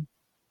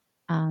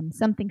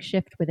something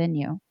shift within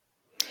you?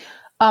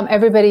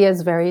 Everybody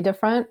is very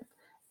different.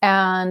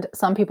 And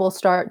some people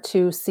start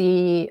to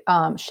see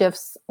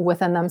shifts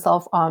within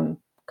themselves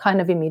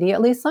kind of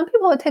immediately. Some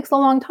people, it takes a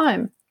long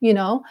time,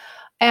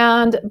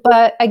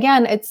 but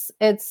again, it's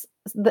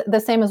the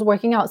same as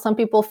working out. Some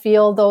people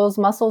feel those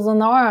muscles in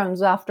the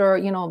arms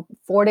after,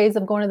 4 days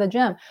of going to the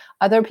gym.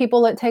 Other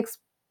people, it takes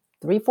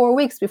 3-4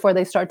 weeks before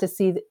they start to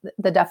see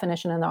the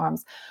definition in the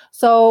arms.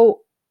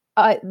 So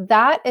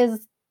that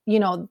is,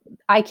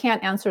 I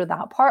can't answer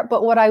that part.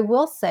 But what I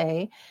will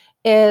say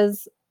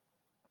is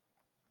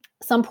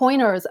some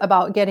pointers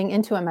about getting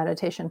into a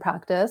meditation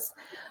practice.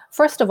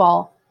 First of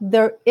all,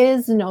 there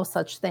is no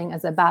such thing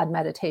as a bad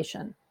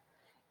meditation.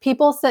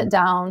 People sit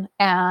down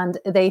and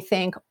they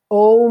think,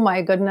 oh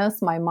my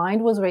goodness, my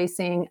mind was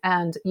racing.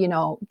 And,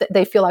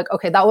 they feel like,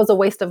 okay, that was a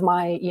waste of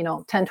my,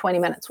 10, 20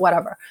 minutes,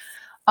 whatever.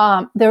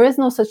 There is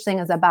no such thing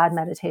as a bad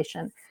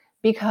meditation,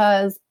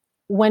 because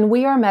when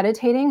we are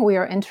meditating, we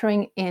are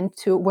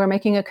we're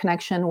making a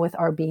connection with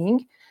our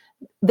being.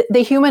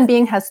 The human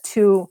being has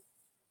two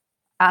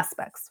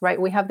aspects, right?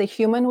 We have the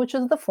human, which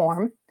is the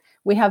form.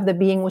 We have the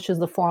being, which is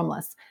the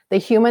formless. The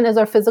human is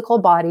our physical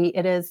body.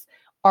 It is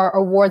our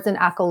awards and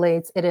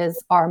accolades. It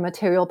is our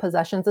material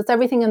possessions. It's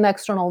everything in the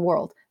external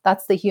world.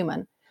 That's the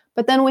human.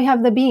 But then we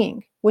have the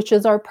being, which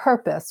is our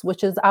purpose,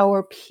 which is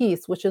our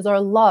peace, which is our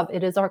love.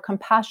 It is our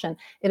compassion.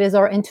 It is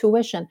our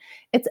intuition.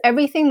 It's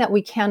everything that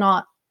we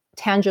cannot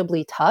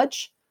tangibly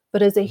touch,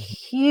 but is a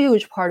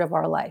huge part of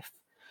our life.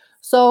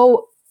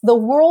 So the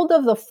world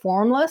of the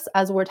formless,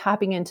 as we're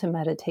tapping into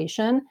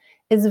meditation,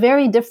 is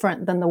very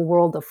different than the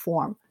world of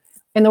form.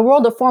 In the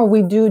world of form,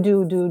 we do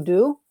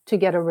to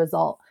get a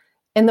result.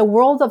 In the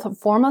world of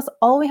formless,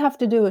 all we have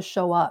to do is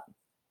show up.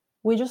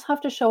 We just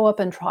have to show up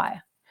and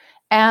try.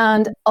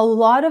 And a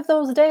lot of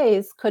those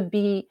days could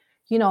be,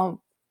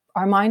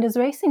 our mind is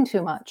racing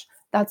too much.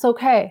 That's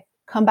okay.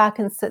 Come back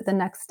and sit the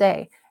next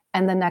day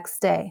and the next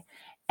day.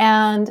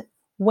 And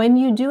when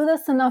you do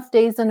this enough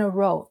days in a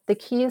row, the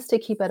key is to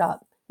keep it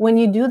up. When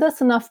you do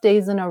this enough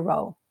days in a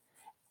row,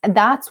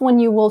 that's when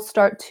you will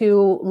start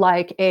to,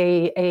 like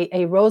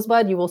a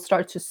rosebud, you will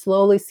start to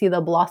slowly see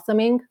the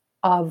blossoming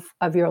of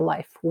your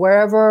life,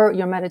 wherever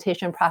your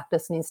meditation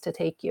practice needs to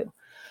take you.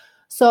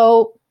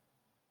 So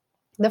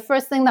the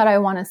first thing that I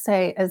want to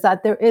say is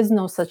that there is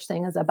no such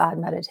thing as a bad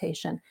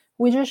meditation.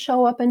 We just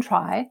show up and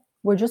try.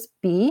 We're just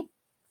be,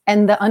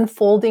 and the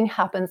unfolding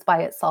happens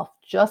by itself,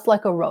 just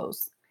like a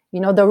rose.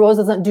 The rose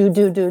doesn't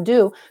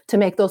do to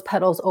make those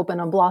petals open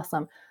and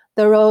blossom.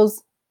 The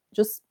rose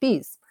just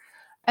bees.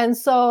 And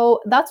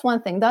so that's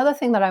one thing. The other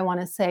thing that I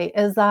want to say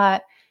is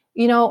that,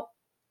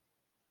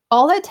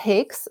 all it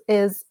takes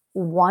is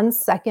 1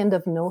 second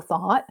of no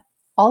thought.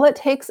 All it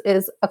takes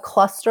is a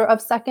cluster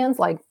of seconds,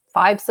 like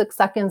 5-6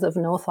 seconds of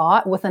no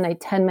thought within a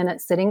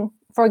 10-minute sitting,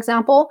 for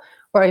example,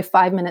 or a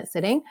 5-minute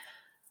sitting.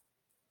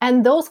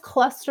 And those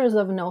clusters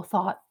of no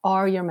thought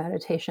are your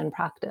meditation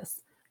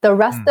practice. The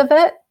rest of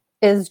it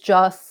is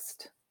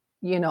just,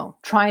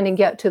 trying to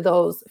get to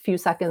those few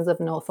seconds of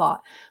no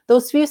thought.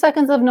 Those few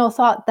seconds of no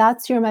thought,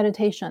 that's your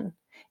meditation.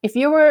 If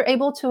you were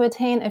able to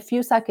attain a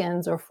few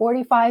seconds or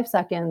 45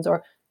 seconds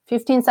or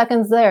 15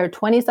 seconds there,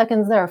 20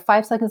 seconds there,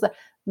 5 seconds there,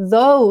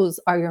 those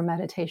are your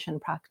meditation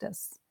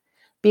practice.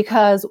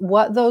 Because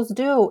what those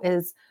do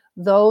is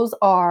those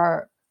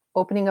are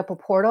opening up a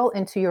portal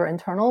into your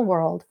internal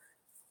world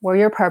where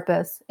your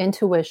purpose,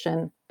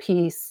 intuition,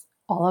 peace,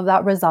 all of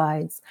that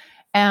resides.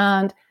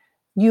 And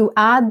you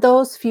add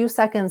those few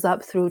seconds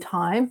up through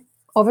time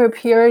over a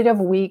period of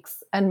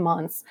weeks and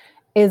months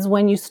is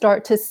when you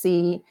start to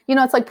see,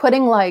 it's like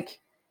putting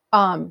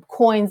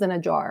coins in a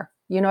jar.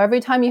 Every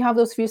time you have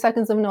those few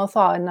seconds of no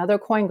thought, another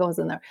coin goes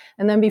in there.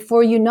 And then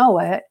before you know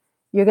it,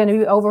 you're going to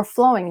be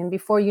overflowing. And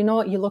before you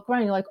know it, you look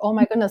around, you're like, oh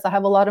my goodness, I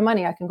have a lot of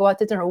money. I can go out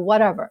to dinner,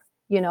 whatever,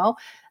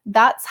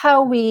 That's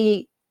how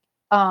we,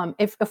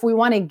 if we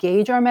want to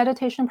gauge our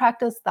meditation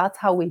practice, that's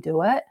how we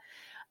do it.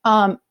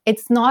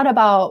 It's not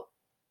about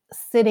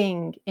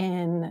sitting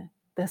in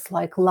this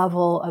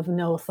level of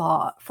no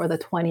thought for the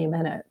 20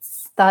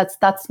 minutes.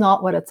 That's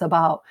not what it's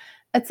about.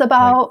 It's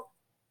about,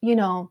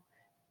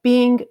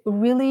 being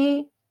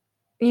really,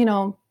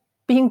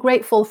 being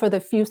grateful for the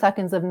few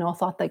seconds of no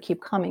thought that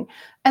keep coming.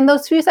 And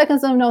those few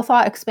seconds of no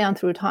thought expand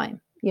through time,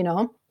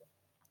 The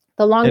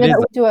longer that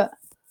we do it.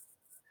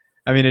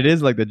 I mean, it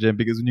is like the gym,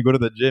 because when you go to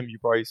the gym, you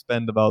probably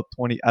spend about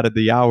 20 out of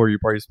the hour, you're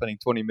probably spending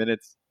 20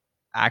 minutes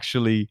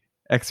actually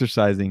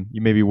exercising.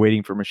 You may be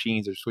waiting for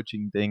machines or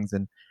switching things.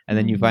 And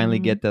then you finally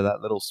get to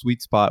that little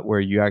sweet spot where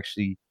you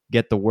actually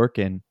get the work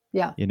in.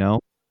 Yeah.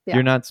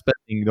 You're not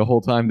spending the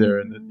whole time there.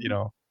 And,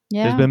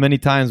 there's been many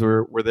times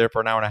where we're there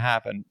for an hour and a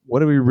half, and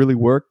what do we really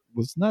work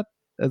was not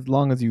as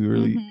long as you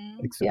really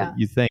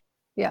you think.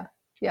 Yeah.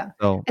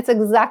 So it's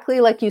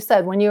exactly like you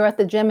said, when you're at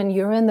the gym and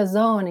you're in the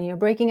zone and you're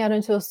breaking out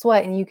into a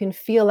sweat and you can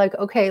feel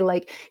okay,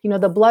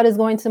 the blood is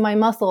going to my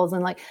muscles,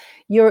 and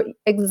you're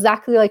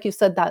exactly like you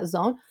said, that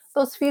zone.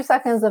 Those few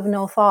seconds of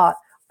no thought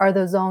are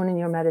the zone in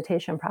your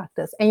meditation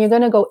practice, and you're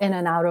going to go in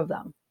and out of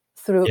them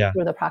through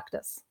the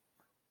practice.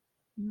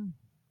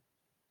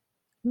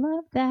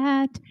 Love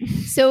that.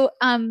 So,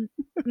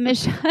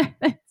 Michelle,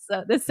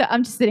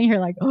 I'm just sitting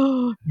here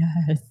oh,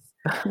 yes.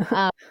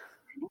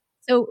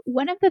 So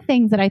one of the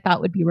things that I thought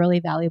would be really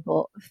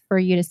valuable for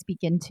you to speak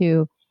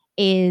into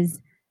is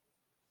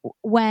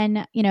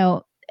when,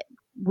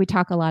 we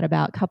talk a lot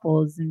about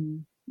couples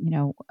and,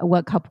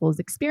 what couples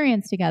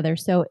experience together.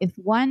 So if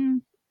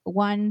one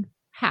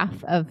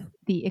half of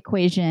the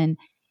equation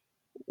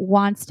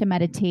wants to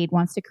meditate,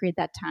 wants to create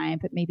that time,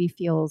 but maybe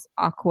feels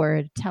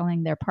awkward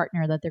telling their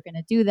partner that they're going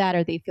to do that,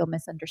 or they feel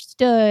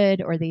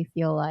misunderstood, or they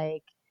feel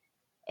like,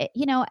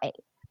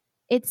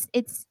 it's.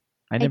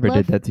 I never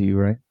did that to you,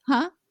 right?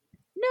 Huh?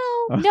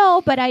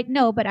 No, but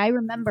I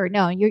remember.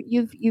 No,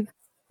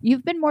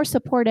 you've been more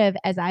supportive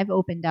as I've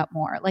opened up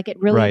more. It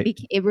really,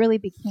 it really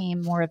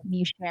became more of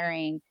me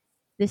sharing.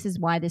 This is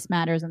why this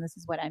matters, and this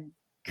is what I'm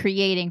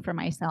creating for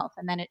myself.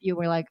 And then you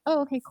were like,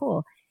 oh, okay,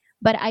 cool.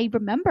 But I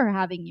remember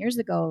having years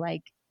ago,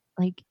 like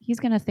he's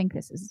gonna think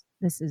this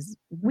is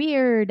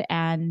weird,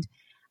 and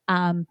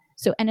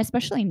so, and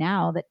especially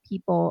now that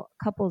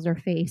couples are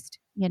faced,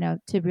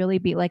 to really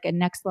be a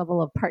next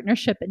level of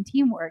partnership and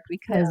teamwork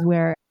because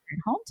we're at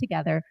home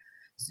together.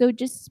 So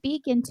just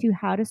speak into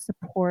how to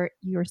support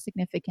your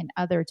significant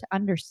other to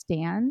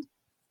understand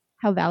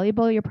how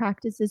valuable your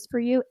practice is for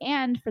you,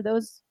 and for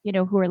those,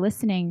 who are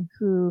listening,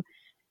 who,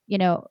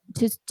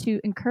 to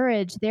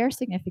encourage their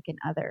significant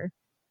other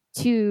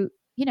to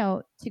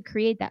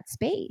create that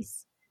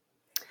space.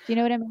 Do you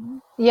know what I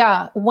mean?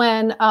 Yeah.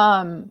 When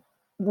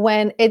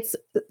it's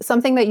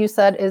something that you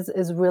said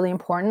is really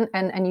important.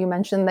 And you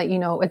mentioned that,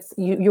 it's,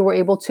 you were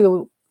able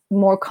to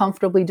more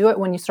comfortably do it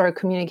when you started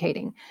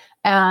communicating.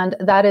 And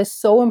that is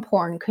so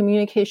important.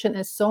 Communication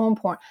is so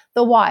important.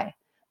 The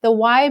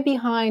why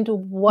behind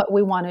what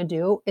we want to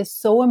do is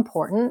so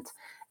important.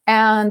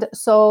 And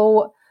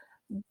so,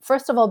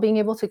 first of all, being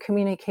able to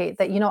communicate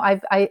that,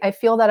 I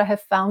feel that I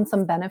have found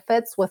some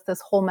benefits with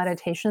this whole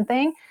meditation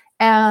thing.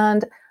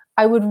 And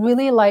I would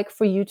really like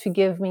for you to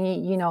give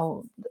me,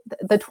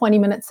 the 20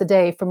 minutes a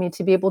day for me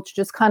to be able to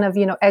just kind of,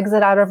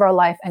 exit out of our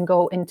life and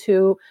go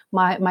into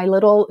my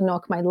little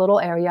nook, my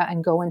little area,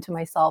 and go into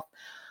myself.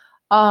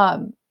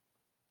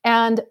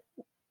 And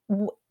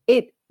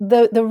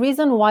the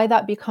reason why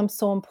that becomes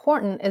so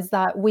important is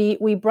that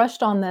we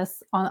brushed on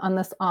this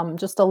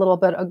just a little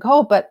bit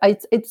ago, but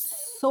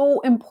it's so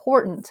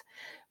important,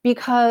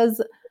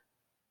 because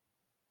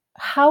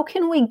how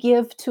can we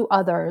give to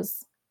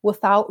others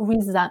without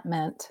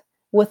resentment,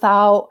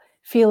 without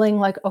feeling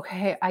like,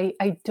 okay,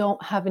 I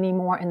don't have any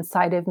more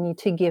inside of me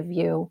to give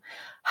you?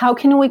 How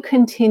can we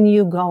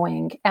continue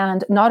going?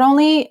 And not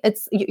only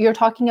you're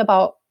talking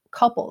about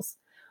couples,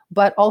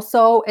 but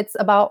also it's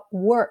about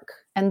work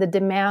and the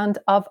demand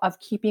of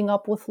keeping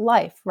up with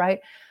life, right?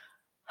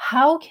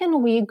 How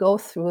can we go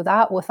through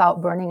that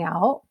without burning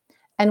out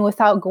and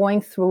without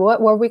going through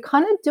it where we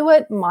kind of do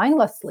it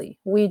mindlessly?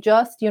 We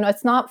just,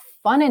 it's not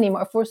fun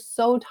anymore. If we're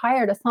so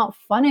tired, it's not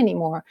fun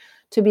anymore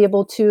to be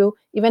able to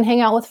even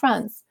hang out with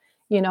friends,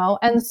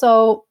 And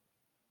so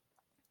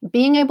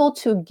being able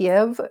to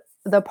give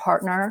the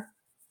partner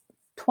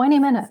 20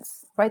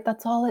 minutes, right?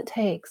 That's all it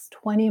takes,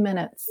 20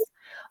 minutes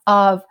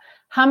of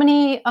how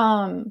many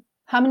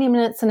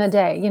minutes in a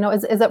day?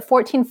 Is it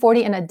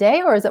 1440 in a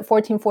day, or is it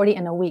 1440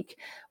 in a week?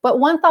 But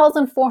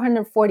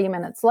 1,440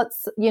 minutes.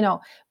 Let's,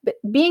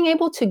 being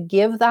able to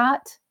give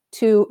that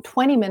to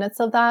 20 minutes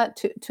of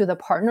that to the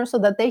partner so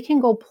that they can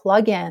go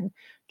plug in,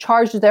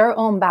 charge their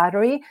own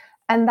battery,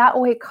 and that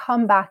way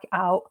come back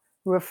out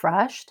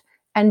refreshed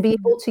and be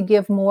able to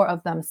give more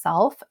of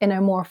themselves in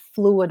a more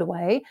fluid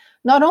way,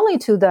 not only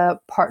to the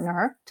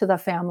partner, to the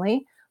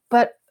family,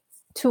 but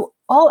to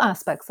all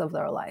aspects of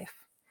their life.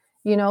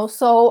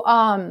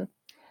 So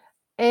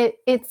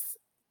it's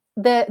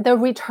the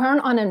return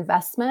on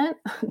investment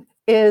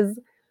is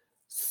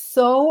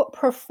so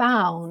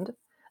profound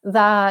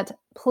that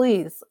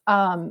please,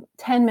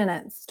 10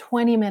 minutes,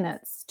 20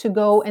 minutes to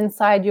go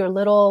inside your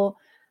little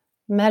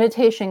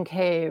meditation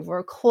cave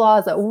or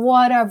closet,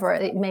 whatever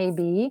it may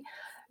be,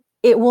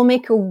 it will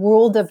make a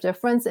world of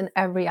difference in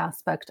every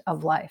aspect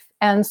of life.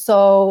 And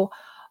so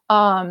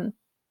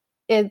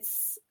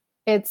it's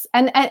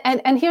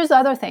and here's the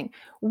other thing.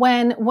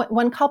 When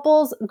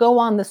couples go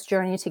on this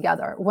journey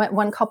together,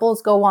 when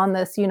couples go on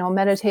this,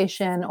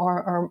 meditation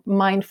or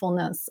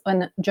mindfulness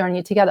and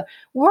journey together,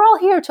 we're all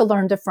here to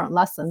learn different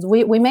lessons.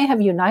 We may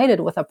have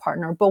united with a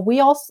partner, but we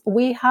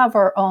have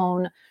our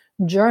own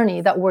journey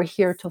that we're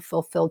here to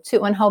fulfill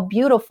too. And how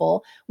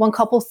beautiful when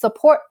couples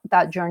support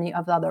that journey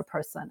of the other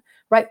person,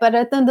 right? But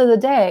at the end of the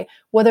day,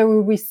 whether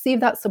we receive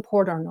that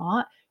support or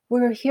not,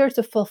 we're here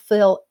to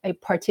fulfill a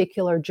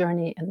particular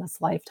journey in this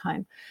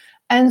lifetime.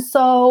 And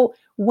so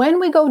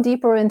when we go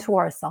deeper into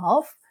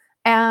ourselves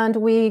and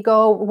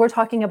we're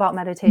talking about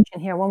meditation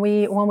here, when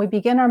we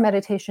begin our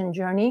meditation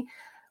journey,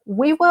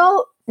 we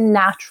will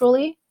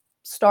naturally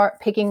start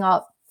picking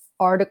up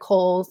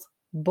articles,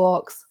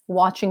 books,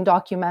 watching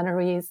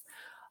documentaries.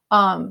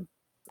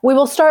 We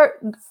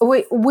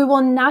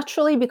will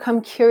naturally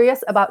become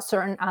curious about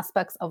certain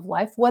aspects of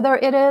life, whether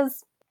it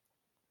is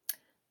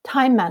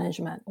time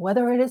management,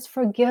 whether it is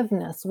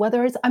forgiveness,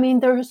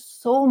 there's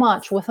so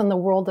much within the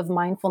world of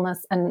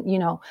mindfulness,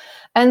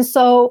 and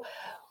so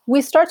we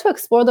start to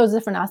explore those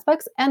different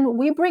aspects, and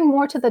we bring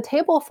more to the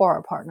table for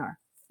our partner.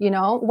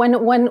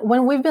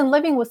 When we've been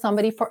living with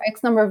somebody for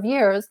X number of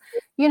years,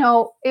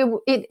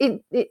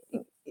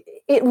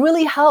 it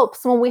really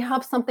helps when we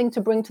have something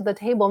to bring to the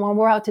table, when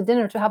we're out to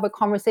dinner, to have a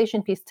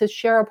conversation piece, to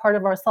share a part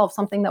of ourselves,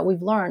 something that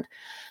we've learned.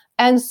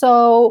 And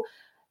so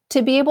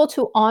to be able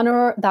to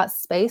honor that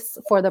space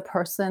for the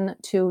person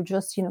to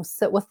just,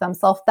 sit with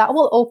themselves, that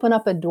will open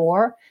up a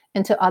door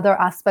into other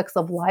aspects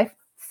of life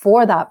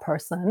for that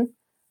person.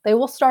 They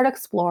will start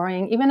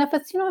exploring, even if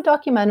it's, a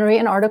documentary,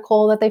 an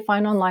article that they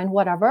find online,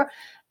 whatever.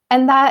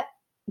 And that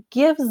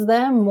gives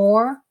them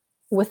more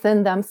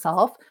within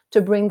themselves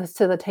to bring this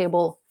to the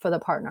table for the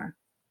partner.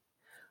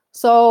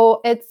 So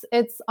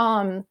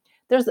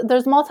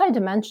there's multi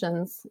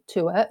dimensions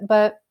to it,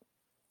 but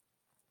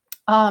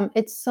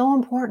it's so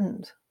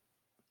important.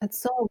 It's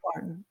so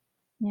important.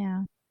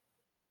 Yeah.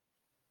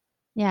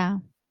 Yeah.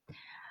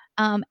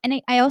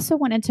 And I also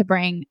wanted to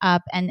bring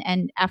up,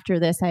 and after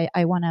this,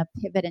 I want to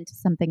pivot into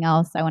something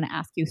else. I want to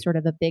ask you sort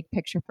of a big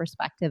picture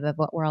perspective of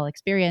what we're all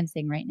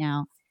experiencing right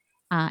now,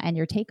 and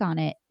your take on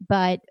it.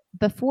 But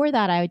before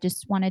that, I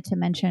just wanted to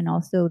mention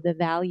also the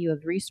value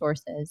of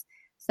resources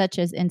such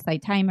as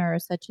Insight Timer,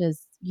 such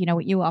as,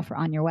 what you offer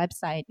on your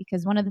website,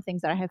 because one of the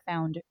things that I have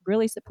found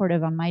really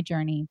supportive on my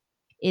journey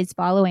is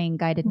following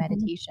guided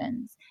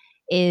meditations,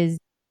 is,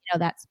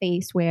 that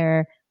space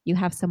where you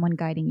have someone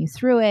guiding you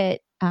through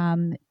it.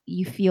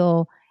 You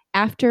feel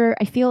I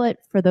feel it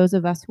for those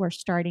of us who are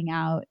starting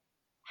out,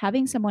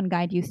 having someone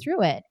guide you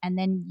through it, and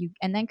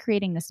then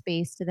creating the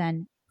space to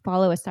then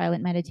follow a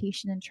silent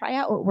meditation and try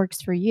out what works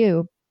for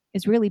you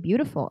is really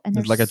beautiful. And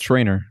it's like a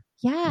trainer.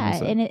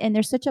 Yeah. And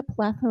there's such a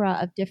plethora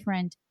of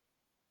different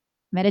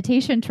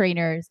meditation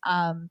trainers,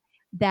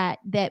 that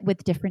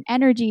with different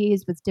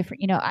energies, with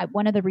different,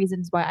 one of the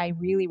reasons why I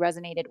really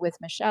resonated with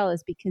Michelle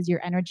is because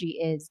your energy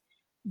is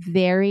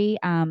very,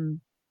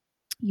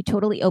 you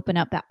totally open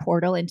up that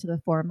portal into the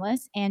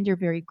formless, and you're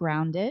very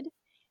grounded.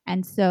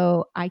 And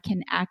so I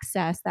can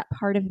access that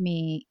part of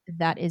me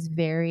that is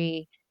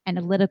very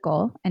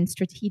analytical and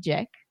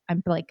strategic.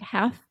 I'm like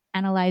half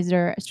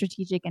analyzer,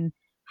 strategic, and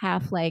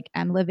half like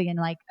I'm living in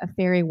like a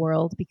fairy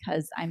world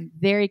because I'm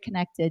very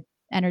connected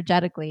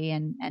energetically,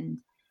 and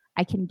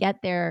I can get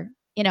there,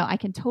 I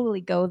can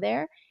totally go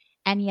there.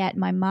 And yet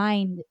my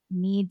mind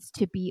needs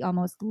to be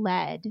almost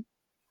led.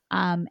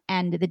 And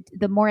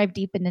the more I've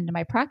deepened into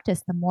my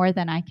practice, the more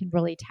then I can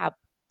really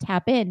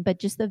tap in. But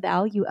just the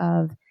value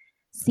of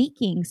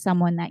seeking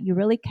someone that you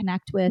really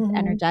connect with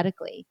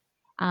energetically,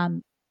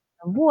 their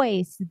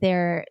voice,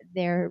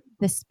 the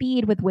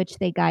speed with which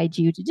they guide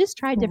you to just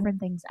try different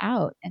things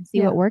out and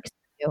see what works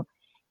for you.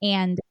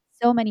 And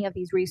so many of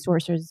these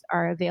resources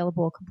are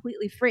available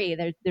completely free.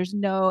 There's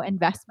no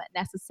investment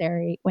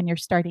necessary when you're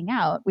starting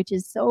out, which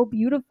is so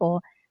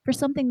beautiful for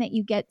something that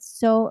you get.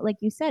 So, like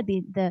you said,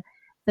 the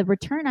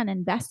return on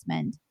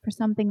investment for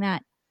something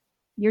that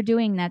you're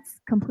doing that's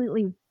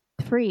completely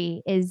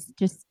free is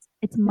just,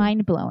 it's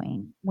mind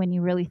blowing when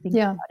you really think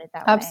about it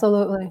that way.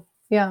 Absolutely.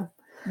 Yeah.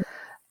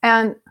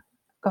 And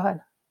go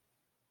ahead.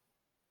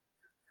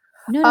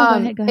 No, go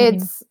ahead. Go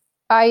ahead.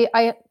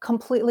 I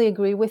completely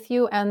agree with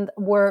you. And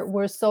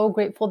we're so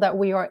grateful that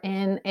we are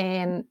in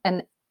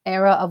an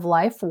era of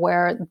life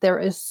where there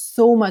is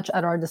so much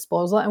at our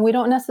disposal, and we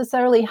don't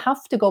necessarily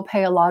have to go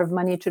pay a lot of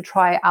money to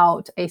try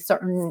out a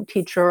certain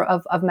teacher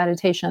of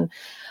meditation.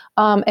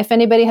 If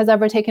anybody has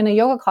ever taken a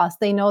yoga class,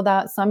 they know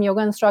that some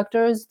yoga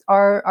instructors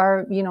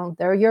are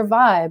they're your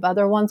vibe,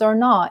 other ones are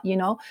not.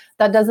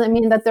 That doesn't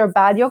mean that they're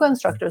bad yoga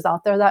instructors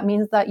out there. That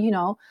means that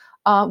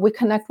we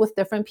connect with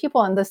different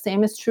people, and the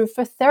same is true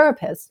for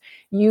therapists.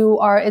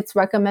 It's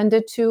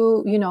recommended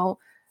to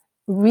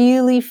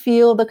really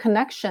feel the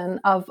connection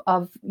of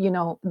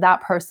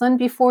that person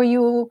before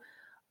you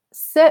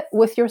sit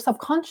with your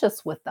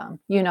subconscious with them,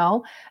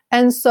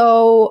 and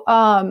so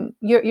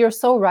you're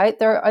so right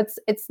there.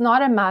 It's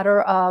not a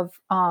matter of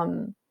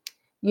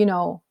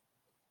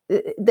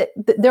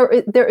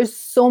there is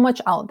so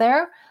much out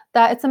there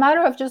that it's a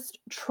matter of just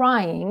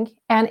trying.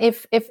 And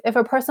if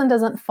a person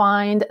doesn't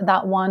find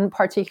that one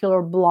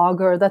particular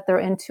blogger that they're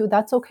into,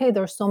 that's okay.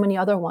 There's so many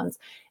other ones.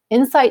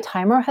 Insight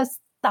Timer has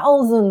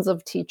thousands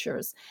of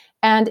teachers.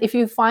 And if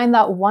you find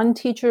that one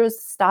teacher's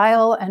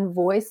style and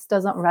voice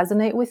doesn't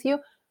resonate with you,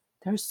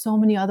 there's so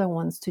many other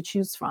ones to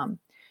choose from.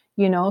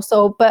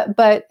 So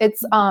but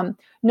it's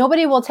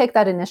nobody will take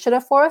that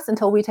initiative for us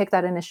until we take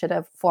that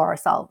initiative for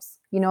ourselves.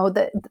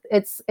 That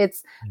it's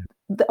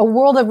a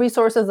world of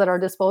resources at our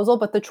disposal,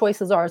 but the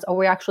choice is ours. Are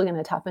we actually going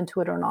to tap into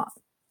it or not?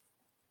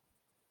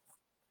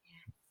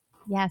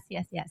 Yes.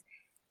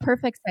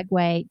 Perfect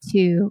segue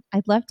to,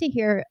 I'd love to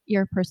hear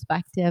your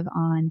perspective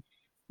on,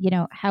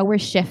 how we're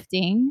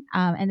shifting.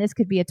 And this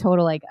could be a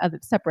total a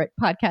separate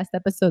podcast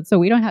episode, so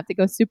we don't have to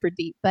go super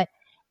deep. But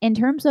in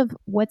terms of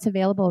what's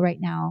available right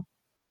now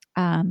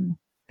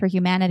for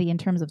humanity, in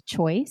terms of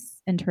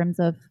choice, in terms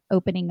of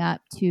opening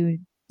up to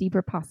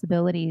deeper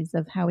possibilities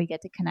of how we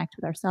get to connect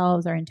with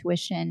ourselves, our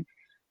intuition,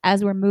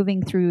 as we're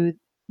moving through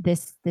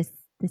this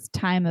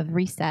time of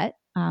reset,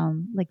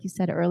 like you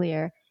said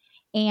earlier,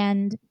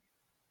 and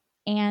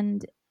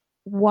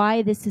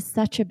why this is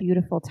such a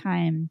beautiful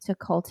time to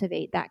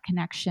cultivate that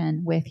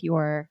connection with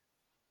your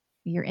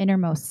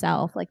innermost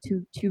self, like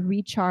to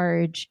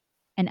recharge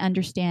and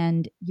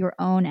understand your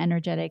own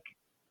energetic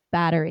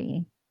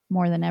battery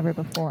more than ever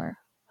before.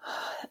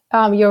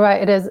 You're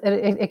right.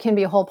 It can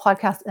be a whole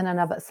podcast in and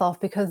of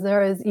itself, because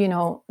there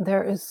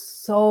is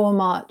so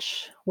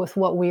much with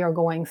what we are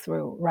going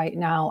through right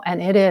now.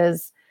 And it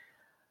is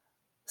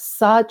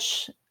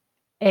such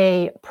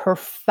a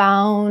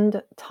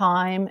profound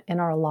time in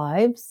our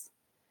lives.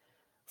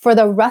 For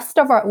the rest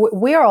of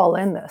we're all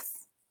in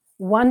this.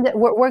 One day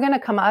we're going to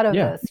come out of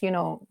this,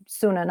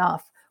 soon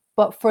enough.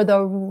 But for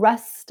the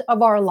rest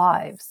of our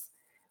lives,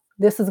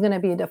 this is going to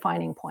be a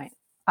defining point.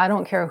 I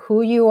don't care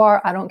who you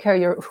are. I don't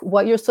care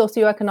what your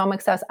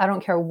socioeconomic status. I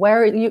don't care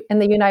where you in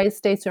the United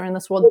States or in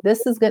this world.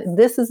 This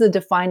is a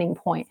defining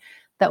point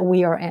that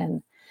we are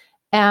in.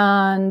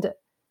 And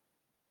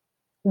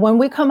when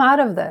we come out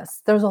of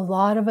this, there's a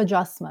lot of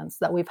adjustments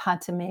that we've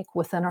had to make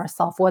within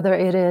ourselves, whether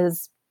it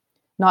is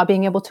not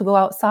being able to go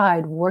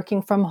outside,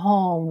 working from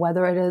home,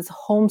 whether it is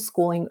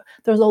homeschooling.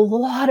 There's a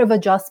lot of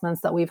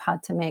adjustments that we've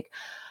had to make.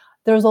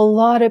 There's a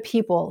lot of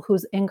people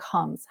whose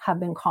incomes have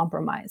been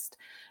compromised.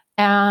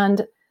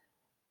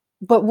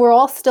 But we're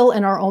all still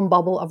in our own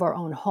bubble of our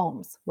own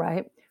homes,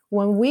 right?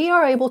 When we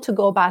are able to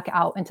go back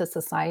out into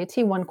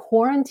society, when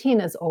quarantine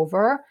is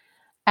over,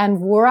 and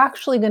we're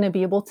actually going to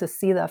be able to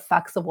see the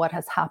effects of what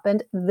has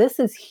happened, this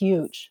is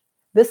huge.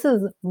 This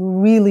is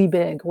really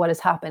big, what is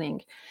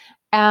happening.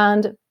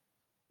 And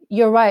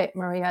you're right,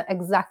 Maria,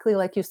 exactly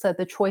like you said,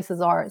 the choice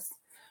is ours.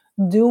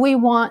 Do we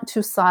want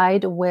to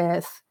side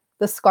with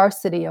the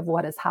scarcity of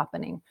what is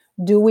happening?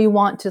 Do we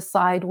want to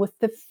side with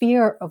the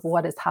fear of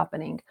what is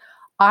happening?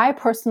 I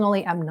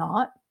personally am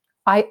not.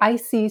 I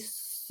see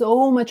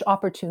so much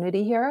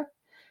opportunity here.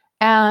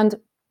 And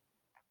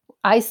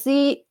I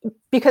see,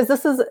 because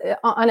this is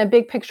on a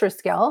big picture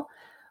scale,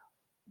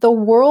 the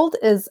world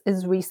is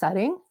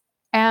resetting,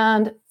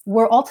 and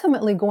we're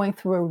ultimately going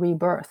through a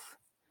rebirth.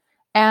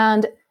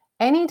 And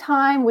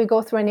anytime we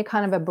go through any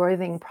kind of a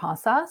birthing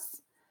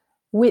process,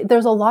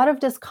 there's a lot of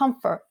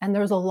discomfort and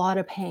there's a lot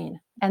of pain.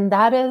 And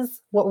that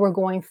is what we're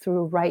going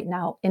through right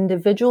now,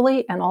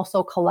 individually and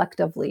also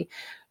collectively.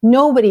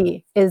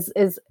 Nobody has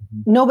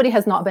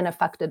not been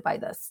affected by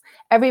this.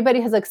 Everybody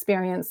has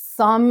experienced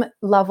some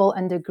level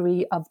and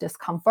degree of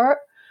discomfort,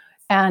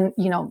 and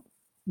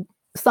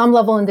some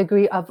level and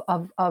degree of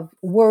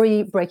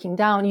worry, breaking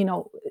down.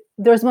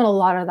 There's been a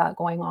lot of that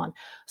going on.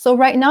 So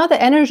right now,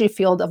 the energy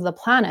field of the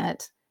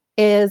planet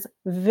is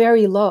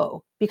very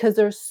low because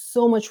there's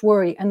so much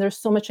worry and there's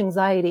so much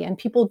anxiety, and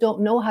people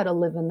don't know how to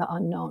live in the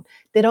unknown.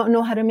 They don't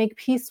know how to make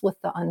peace with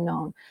the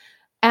unknown.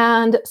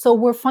 And so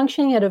we're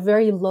functioning at a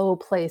very low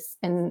place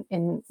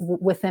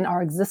within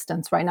our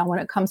existence right now when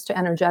it comes to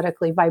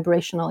energetically,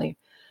 vibrationally.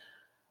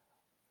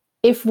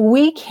 If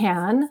we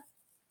can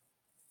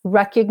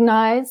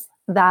recognize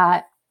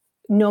that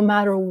no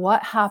matter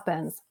what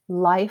happens,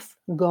 life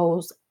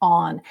goes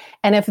on.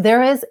 And if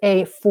there is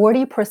a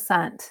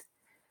 40%,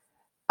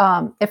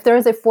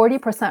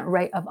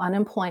 rate of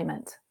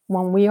unemployment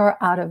when we are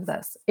out of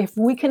this, if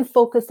we can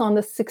focus on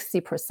the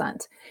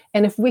 60%,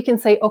 and if we can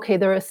say, okay,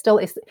 there is still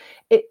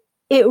it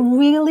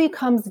really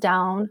comes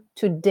down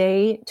to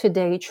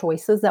day-to-day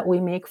choices that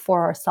we make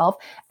for ourselves.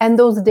 And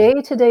those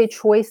day-to-day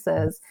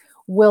choices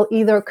will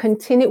either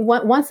continue,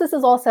 once this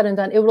is all said and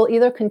done, it will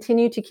either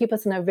continue to keep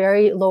us in a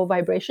very low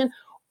vibration,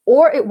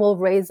 or it will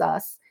raise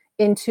us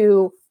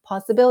into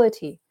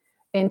possibility,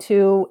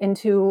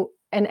 into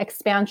an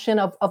expansion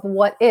of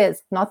what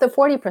is, not the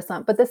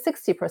 40%, but the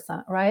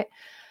 60%, right?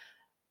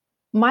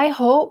 My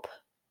hope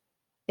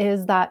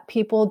is that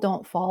people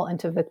don't fall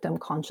into victim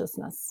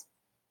consciousness.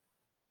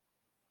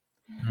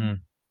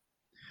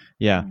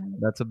 Yeah,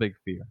 that's a big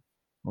fear.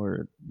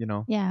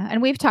 Yeah,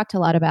 and we've talked a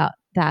lot about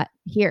that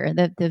here,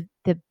 the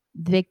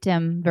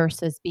victim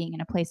versus being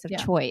in a place of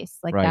choice.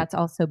 Like that's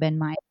also been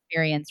my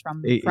experience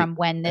from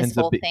when this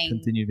whole thing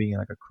continue being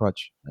like a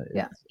crutch.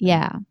 And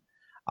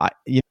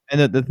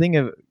the thing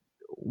of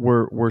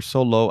we're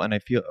so low, and I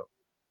feel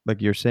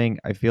like you're saying,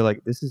 I feel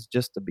like this is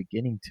just the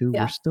beginning too.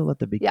 We're still at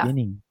the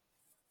beginning.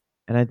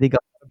 And I think a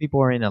lot of people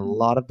are in a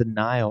lot of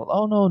denial.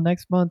 Oh no,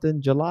 next month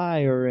in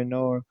July or in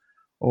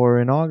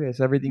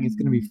August, everything is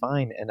going to be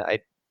fine. And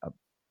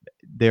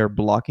they're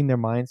blocking their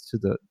minds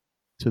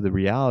to the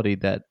reality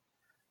that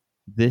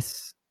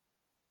this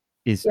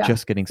is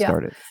just getting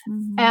started.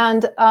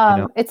 And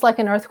it's like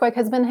an earthquake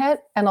has been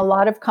hit, and a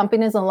lot of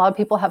companies and a lot of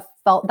people have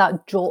felt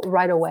that jolt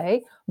right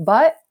away.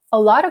 But a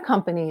lot of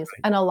companies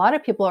and a lot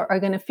of people are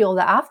going to feel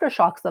the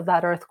aftershocks of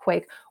that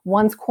earthquake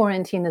once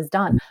quarantine is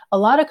done. A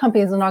lot of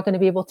companies are not going to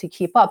be able to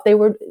keep up. They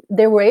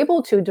were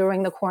able to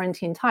during the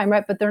quarantine time,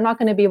 right? But they're not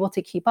going to be able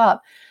to keep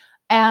up.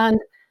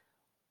 And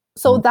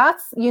so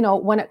that's,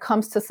 when it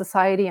comes to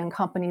society and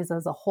companies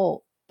as a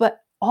whole. But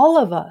all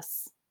of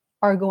us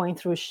are going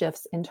through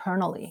shifts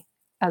internally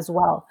as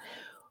well.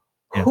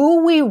 Yeah.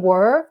 Who we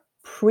were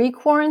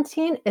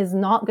pre-quarantine is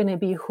not going to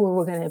be who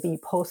we're going to be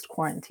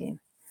post-quarantine.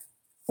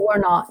 Or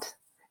not.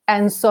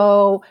 And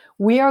so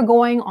we are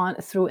going on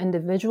through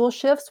individual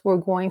shifts. We're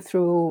going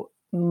through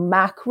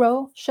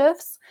macro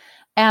shifts,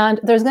 and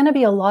there's going to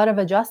be a lot of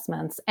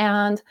adjustments.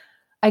 And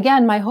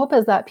again, my hope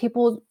is that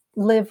people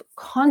live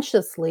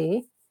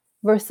consciously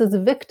versus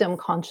victim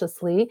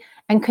consciously,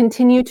 and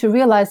continue to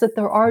realize that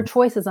there are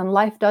choices and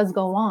life does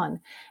go on.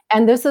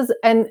 And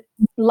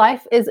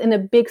life is in a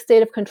big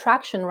state of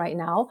contraction right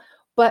now,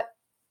 but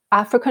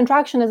after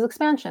contraction is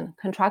expansion,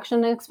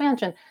 contraction and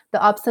expansion,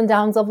 the ups and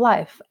downs of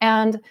life.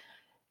 And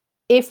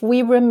if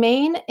we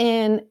remain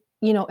in,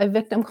 a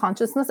victim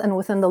consciousness and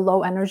within the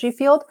low energy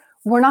field,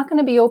 we're not going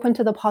to be open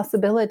to the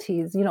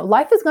possibilities.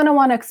 Life is going to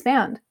want to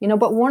expand,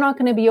 but we're not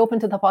going to be open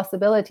to the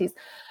possibilities.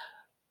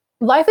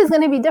 Life is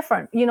going to be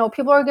different.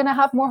 People are going to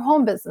have more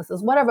home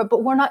businesses, whatever,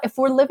 but if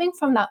we're living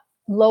from that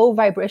low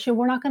vibration,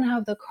 we're not going to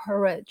have the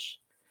courage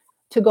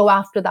to go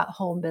after that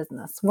home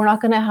business. We're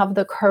not going to have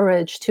the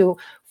courage to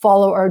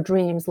follow our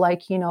dreams,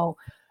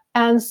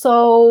 and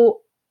so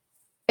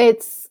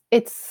it's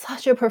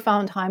such a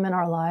profound time in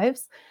our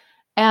lives.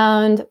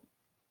 And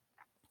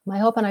my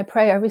hope, and I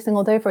pray every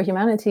single day for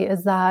humanity,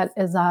 is that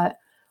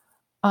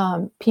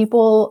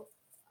people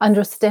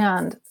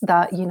understand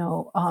that,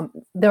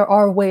 there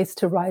are ways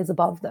to rise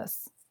above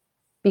this,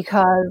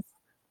 because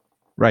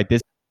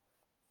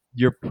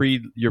your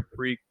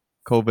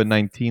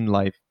pre-COVID-19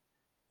 life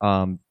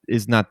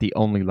is not the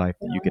only life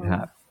that you can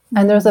have.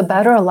 And there's a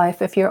better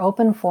life if you're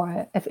open for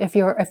it, if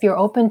you're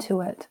open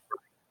to it,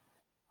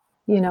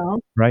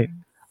 Right.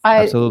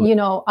 Absolutely.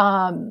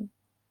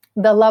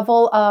 The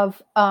level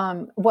of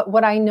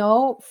what I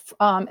know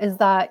is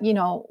that,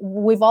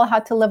 we've all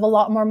had to live a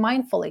lot more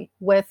mindfully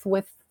with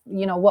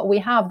what we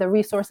have, the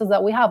resources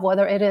that we have,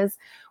 whether it is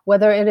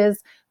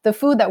the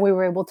food that we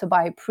were able to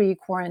buy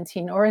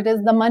pre-quarantine, or it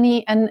is the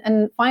money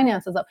and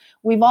finances.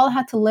 We've all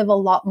had to live a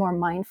lot more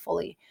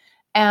mindfully.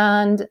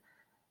 And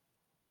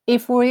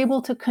if we're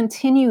able to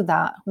continue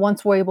that,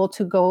 once we're able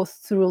to go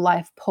through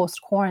life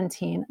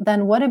post-quarantine,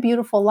 then what a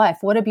beautiful life,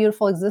 what a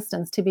beautiful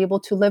existence to be able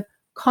to live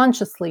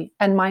consciously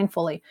and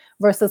mindfully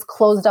versus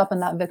closed up in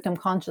that victim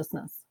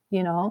consciousness,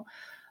 you know?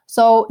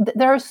 So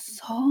there's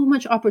so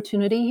much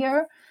opportunity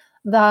here,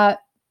 that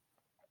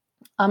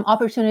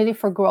opportunity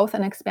for growth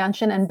and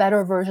expansion and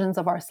better versions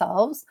of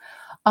ourselves.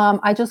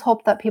 I just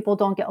hope that people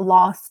don't get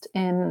lost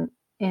in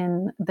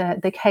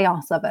the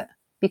chaos of it,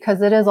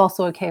 because it is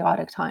also a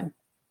chaotic time.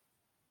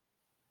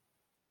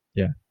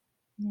 Yeah,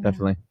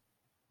 definitely.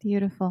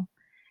 Beautiful.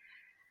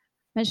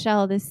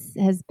 Michelle, this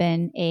has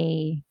been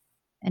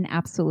an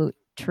absolute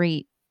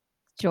treat,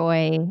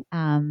 joy.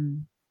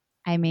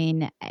 I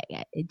mean,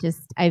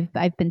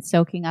 I've been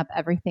soaking up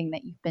everything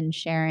that you've been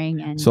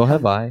sharing, and so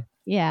have I.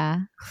 Yeah,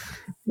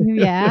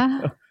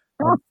 yeah,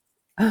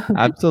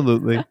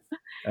 absolutely.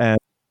 And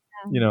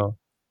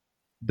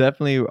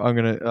definitely, I'm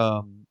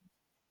gonna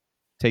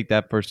take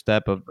that first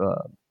step of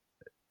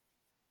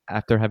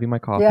after having my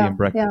coffee and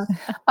breakfast.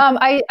 Yeah.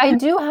 I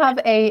do have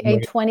a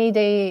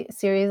 20-day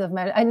series of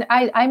meditation.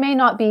 I may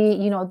not be,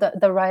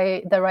 the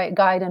right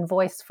guide and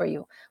voice for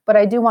you, but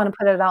I do want to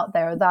put it out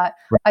there that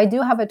I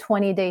do have a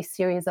 20-day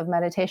series of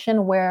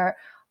meditation where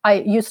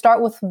you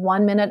start with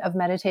 1 minute of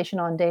meditation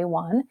on day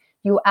 1,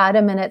 you add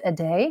a minute a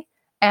day.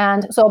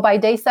 And so by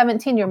day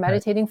 17, you're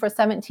meditating for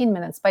 17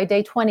 minutes. By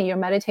day 20, you're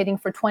meditating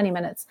for 20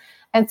 minutes.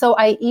 And so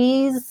I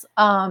ease,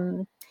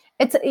 I've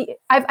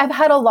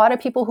had a lot of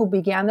people who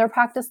began their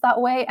practice that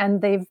way, and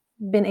they've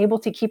been able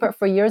to keep it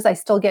for years. I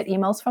still get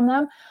emails from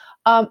them.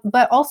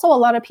 But also a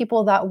lot of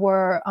people that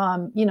were,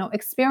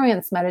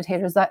 experienced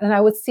meditators, and I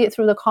would see it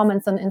through the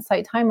comments on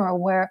Insight Timer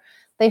where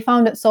they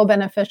found it so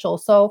beneficial.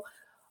 So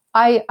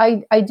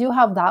I do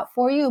have that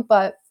for you,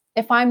 but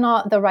if I'm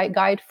not the right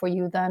guide for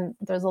you, then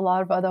there's a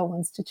lot of other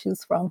ones to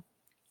choose from.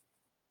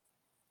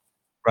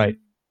 Right.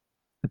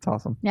 That's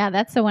awesome. Yeah,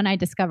 that's the one I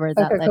discovered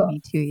that led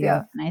me to you.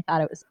 Yeah. And I thought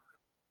it was,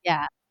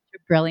 a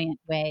brilliant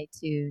way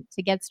to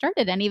get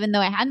started. And even though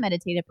I had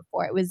meditated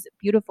before, it was a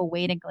beautiful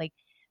way to like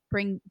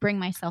bring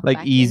myself like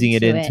back easing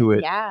into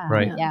it. Yeah.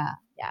 Right. Yeah.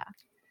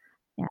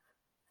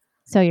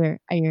 So you're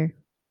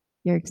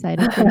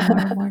excited for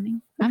tomorrow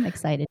morning? I'm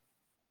excited.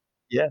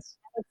 Yes.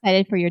 I'm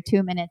excited for your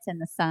 2 minutes in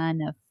the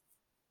sun of.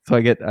 So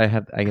I get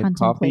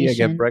coffee, I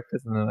get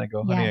breakfast, and then I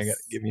go, honey,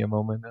 give me a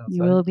moment outside.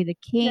 You will be the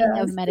king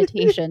of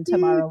meditation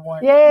tomorrow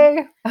morning.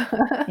 Yay!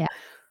 Yeah.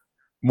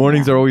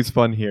 Mornings are always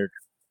fun here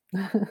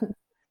because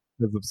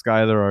of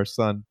Skylar, our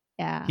son.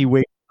 Yeah. He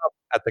wakes up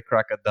at the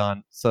crack of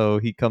dawn, so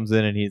he comes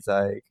in and he's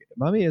like,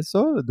 "Mommy, it's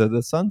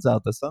the sun's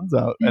out, the sun's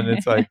out," and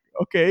it's like,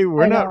 okay,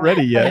 we're not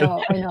ready yet.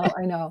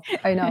 I know.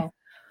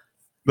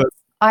 But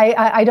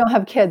I don't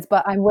have kids,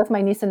 but I'm with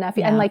my niece and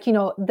nephew, and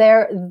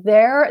their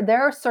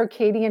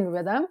circadian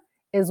rhythm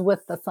is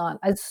with the sun.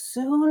 As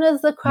soon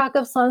as the crack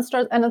of sun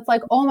starts, and it's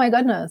like, oh my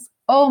goodness,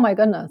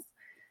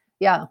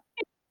 yeah.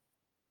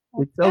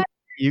 It's okay.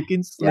 You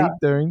can sleep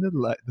during the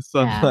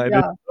sunlight.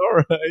 It's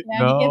all right.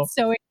 No.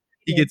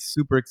 He gets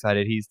super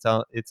excited.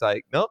 It's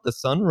like, no, the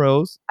sun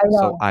rose,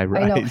 so I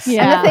rise.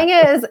 Yeah. And the thing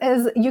is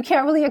you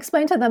can't really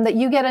explain to them that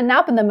you get a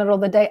nap in the middle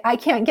of the day. I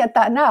can't get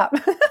that nap.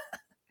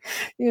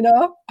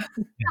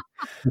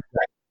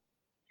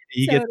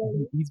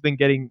 He's been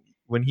getting,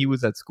 when he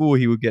was at school,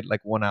 he would get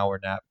like 1 hour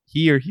nap.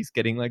 Here, he's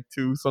getting like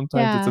 2.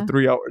 Sometimes it's a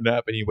 3 hour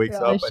nap, and he wakes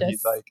up and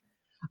he's like,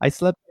 I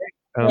slept.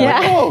 And I'm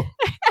like, oh,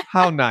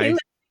 how nice.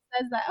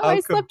 Says that. I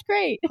slept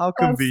great. How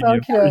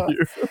convenient so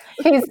cute.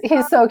 For you.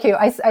 He's so cute.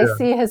 I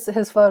see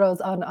his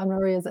photos on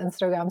Maria's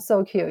Instagram.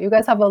 So cute. You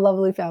guys have a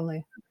lovely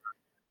family.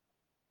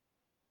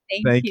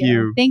 Thank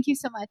you. Thank you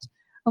so much.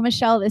 Well,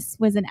 Michelle, this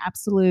was an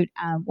absolute,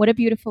 what a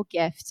beautiful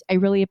gift. I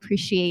really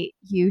appreciate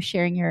you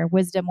sharing your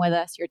wisdom with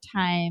us, your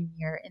time,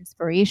 your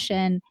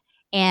inspiration.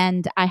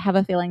 And I have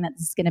a feeling that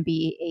this is going to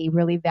be a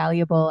really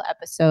valuable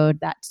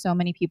episode that so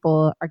many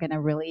people are going to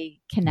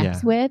really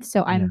connect with.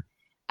 So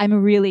I'm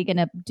really going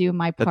to do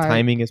my part. The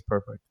timing is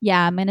perfect.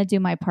 Yeah, I'm going to do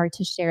my part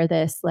to share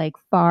this like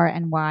far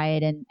and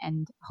wide,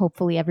 and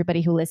hopefully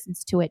everybody who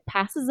listens to it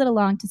passes it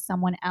along to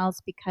someone else,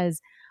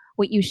 because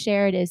what you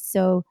shared is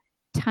so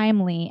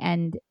timely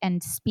and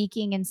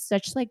speaking in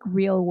such like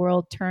real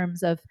world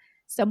terms of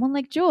someone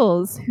like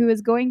Jules, who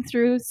is going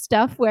through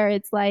stuff where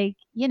it's like,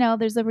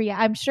 there's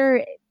I'm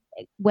sure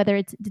whether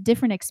it's a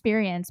different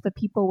experience, but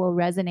people will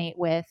resonate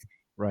with,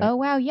 oh,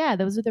 wow, yeah,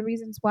 those are the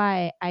reasons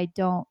why I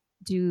don't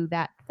do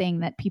that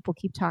thing that people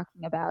keep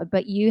talking about.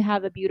 But you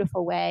have a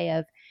beautiful way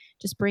of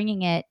just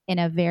bringing it in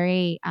a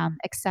very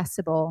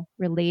accessible,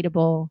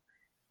 relatable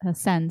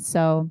sense.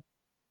 So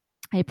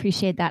I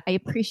appreciate that. I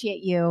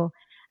appreciate you.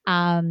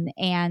 Thank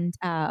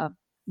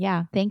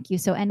you.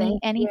 So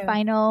any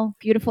final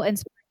beautiful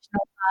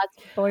inspirational thoughts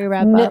before we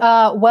wrap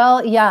up?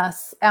 Well,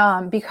 yes,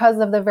 because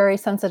of the very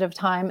sensitive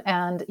time,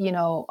 and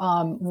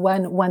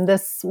when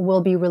this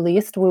will be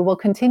released, we will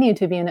continue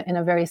to be in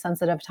a very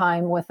sensitive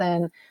time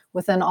within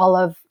all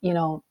of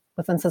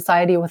within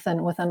society,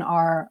 within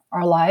our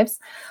lives.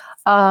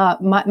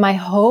 My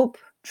hope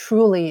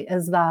truly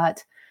is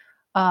that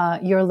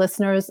your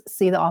listeners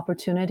see the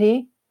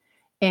opportunity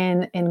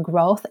in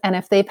growth, and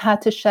if they've had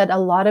to shed a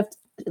lot of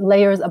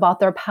layers about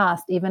their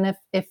past, even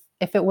if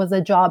if it was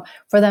a job,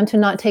 for them to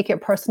not take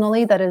it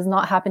personally, that is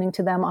not happening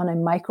to them on a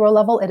micro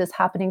level, it is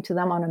happening to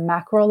them on a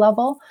macro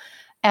level.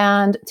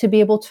 And to be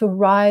able to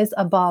rise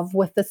above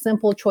with the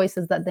simple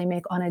choices that they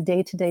make on a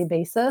day-to-day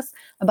basis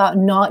about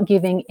not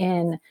giving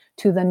in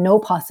to the no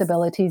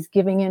possibilities,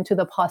 giving in to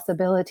the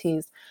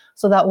possibilities,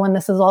 so that when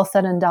this is all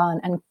said and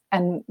done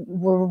and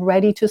we're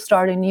ready to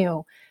start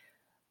anew,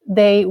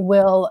 they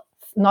will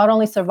not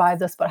only survive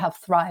this, but have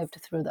thrived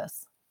through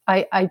this.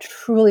 I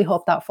truly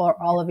hope that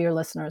for all of your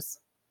listeners.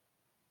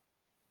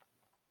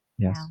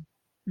 Yes.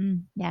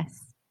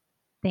 Yes.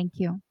 Thank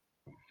you.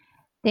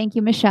 Thank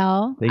you,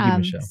 Michelle. Thank you,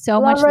 Michelle. So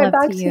much love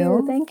to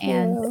you. Thank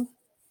you.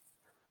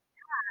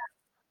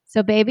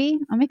 So, baby,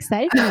 I'm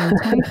excited for you.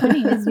 2020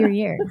 is your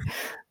year.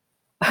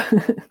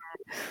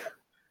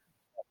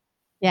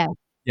 Yeah.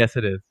 Yes,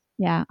 it is.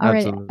 Yeah. All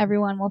right,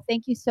 everyone. Well,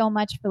 thank you so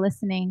much for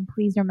listening.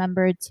 Please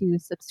remember to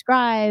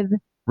subscribe.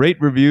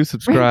 Rate, review,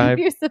 subscribe.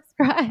 Rate, review,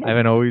 subscribe. I've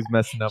been always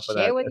messing up with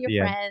that. Share with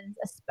your friends,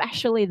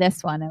 especially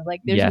this one.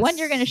 Like, there's one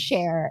you're going to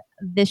share.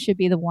 This should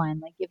be the one.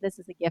 Like, give this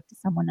as a gift to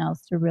someone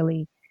else to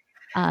really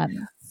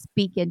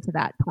speak into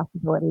that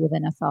possibility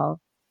within us all.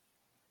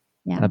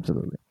 Yeah.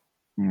 Absolutely.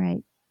 All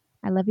right.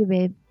 I love you,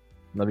 babe.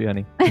 Love you,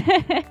 honey. Bye.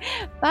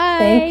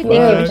 Thank you.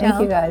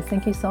 Thank you, guys.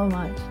 Thank you so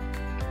much.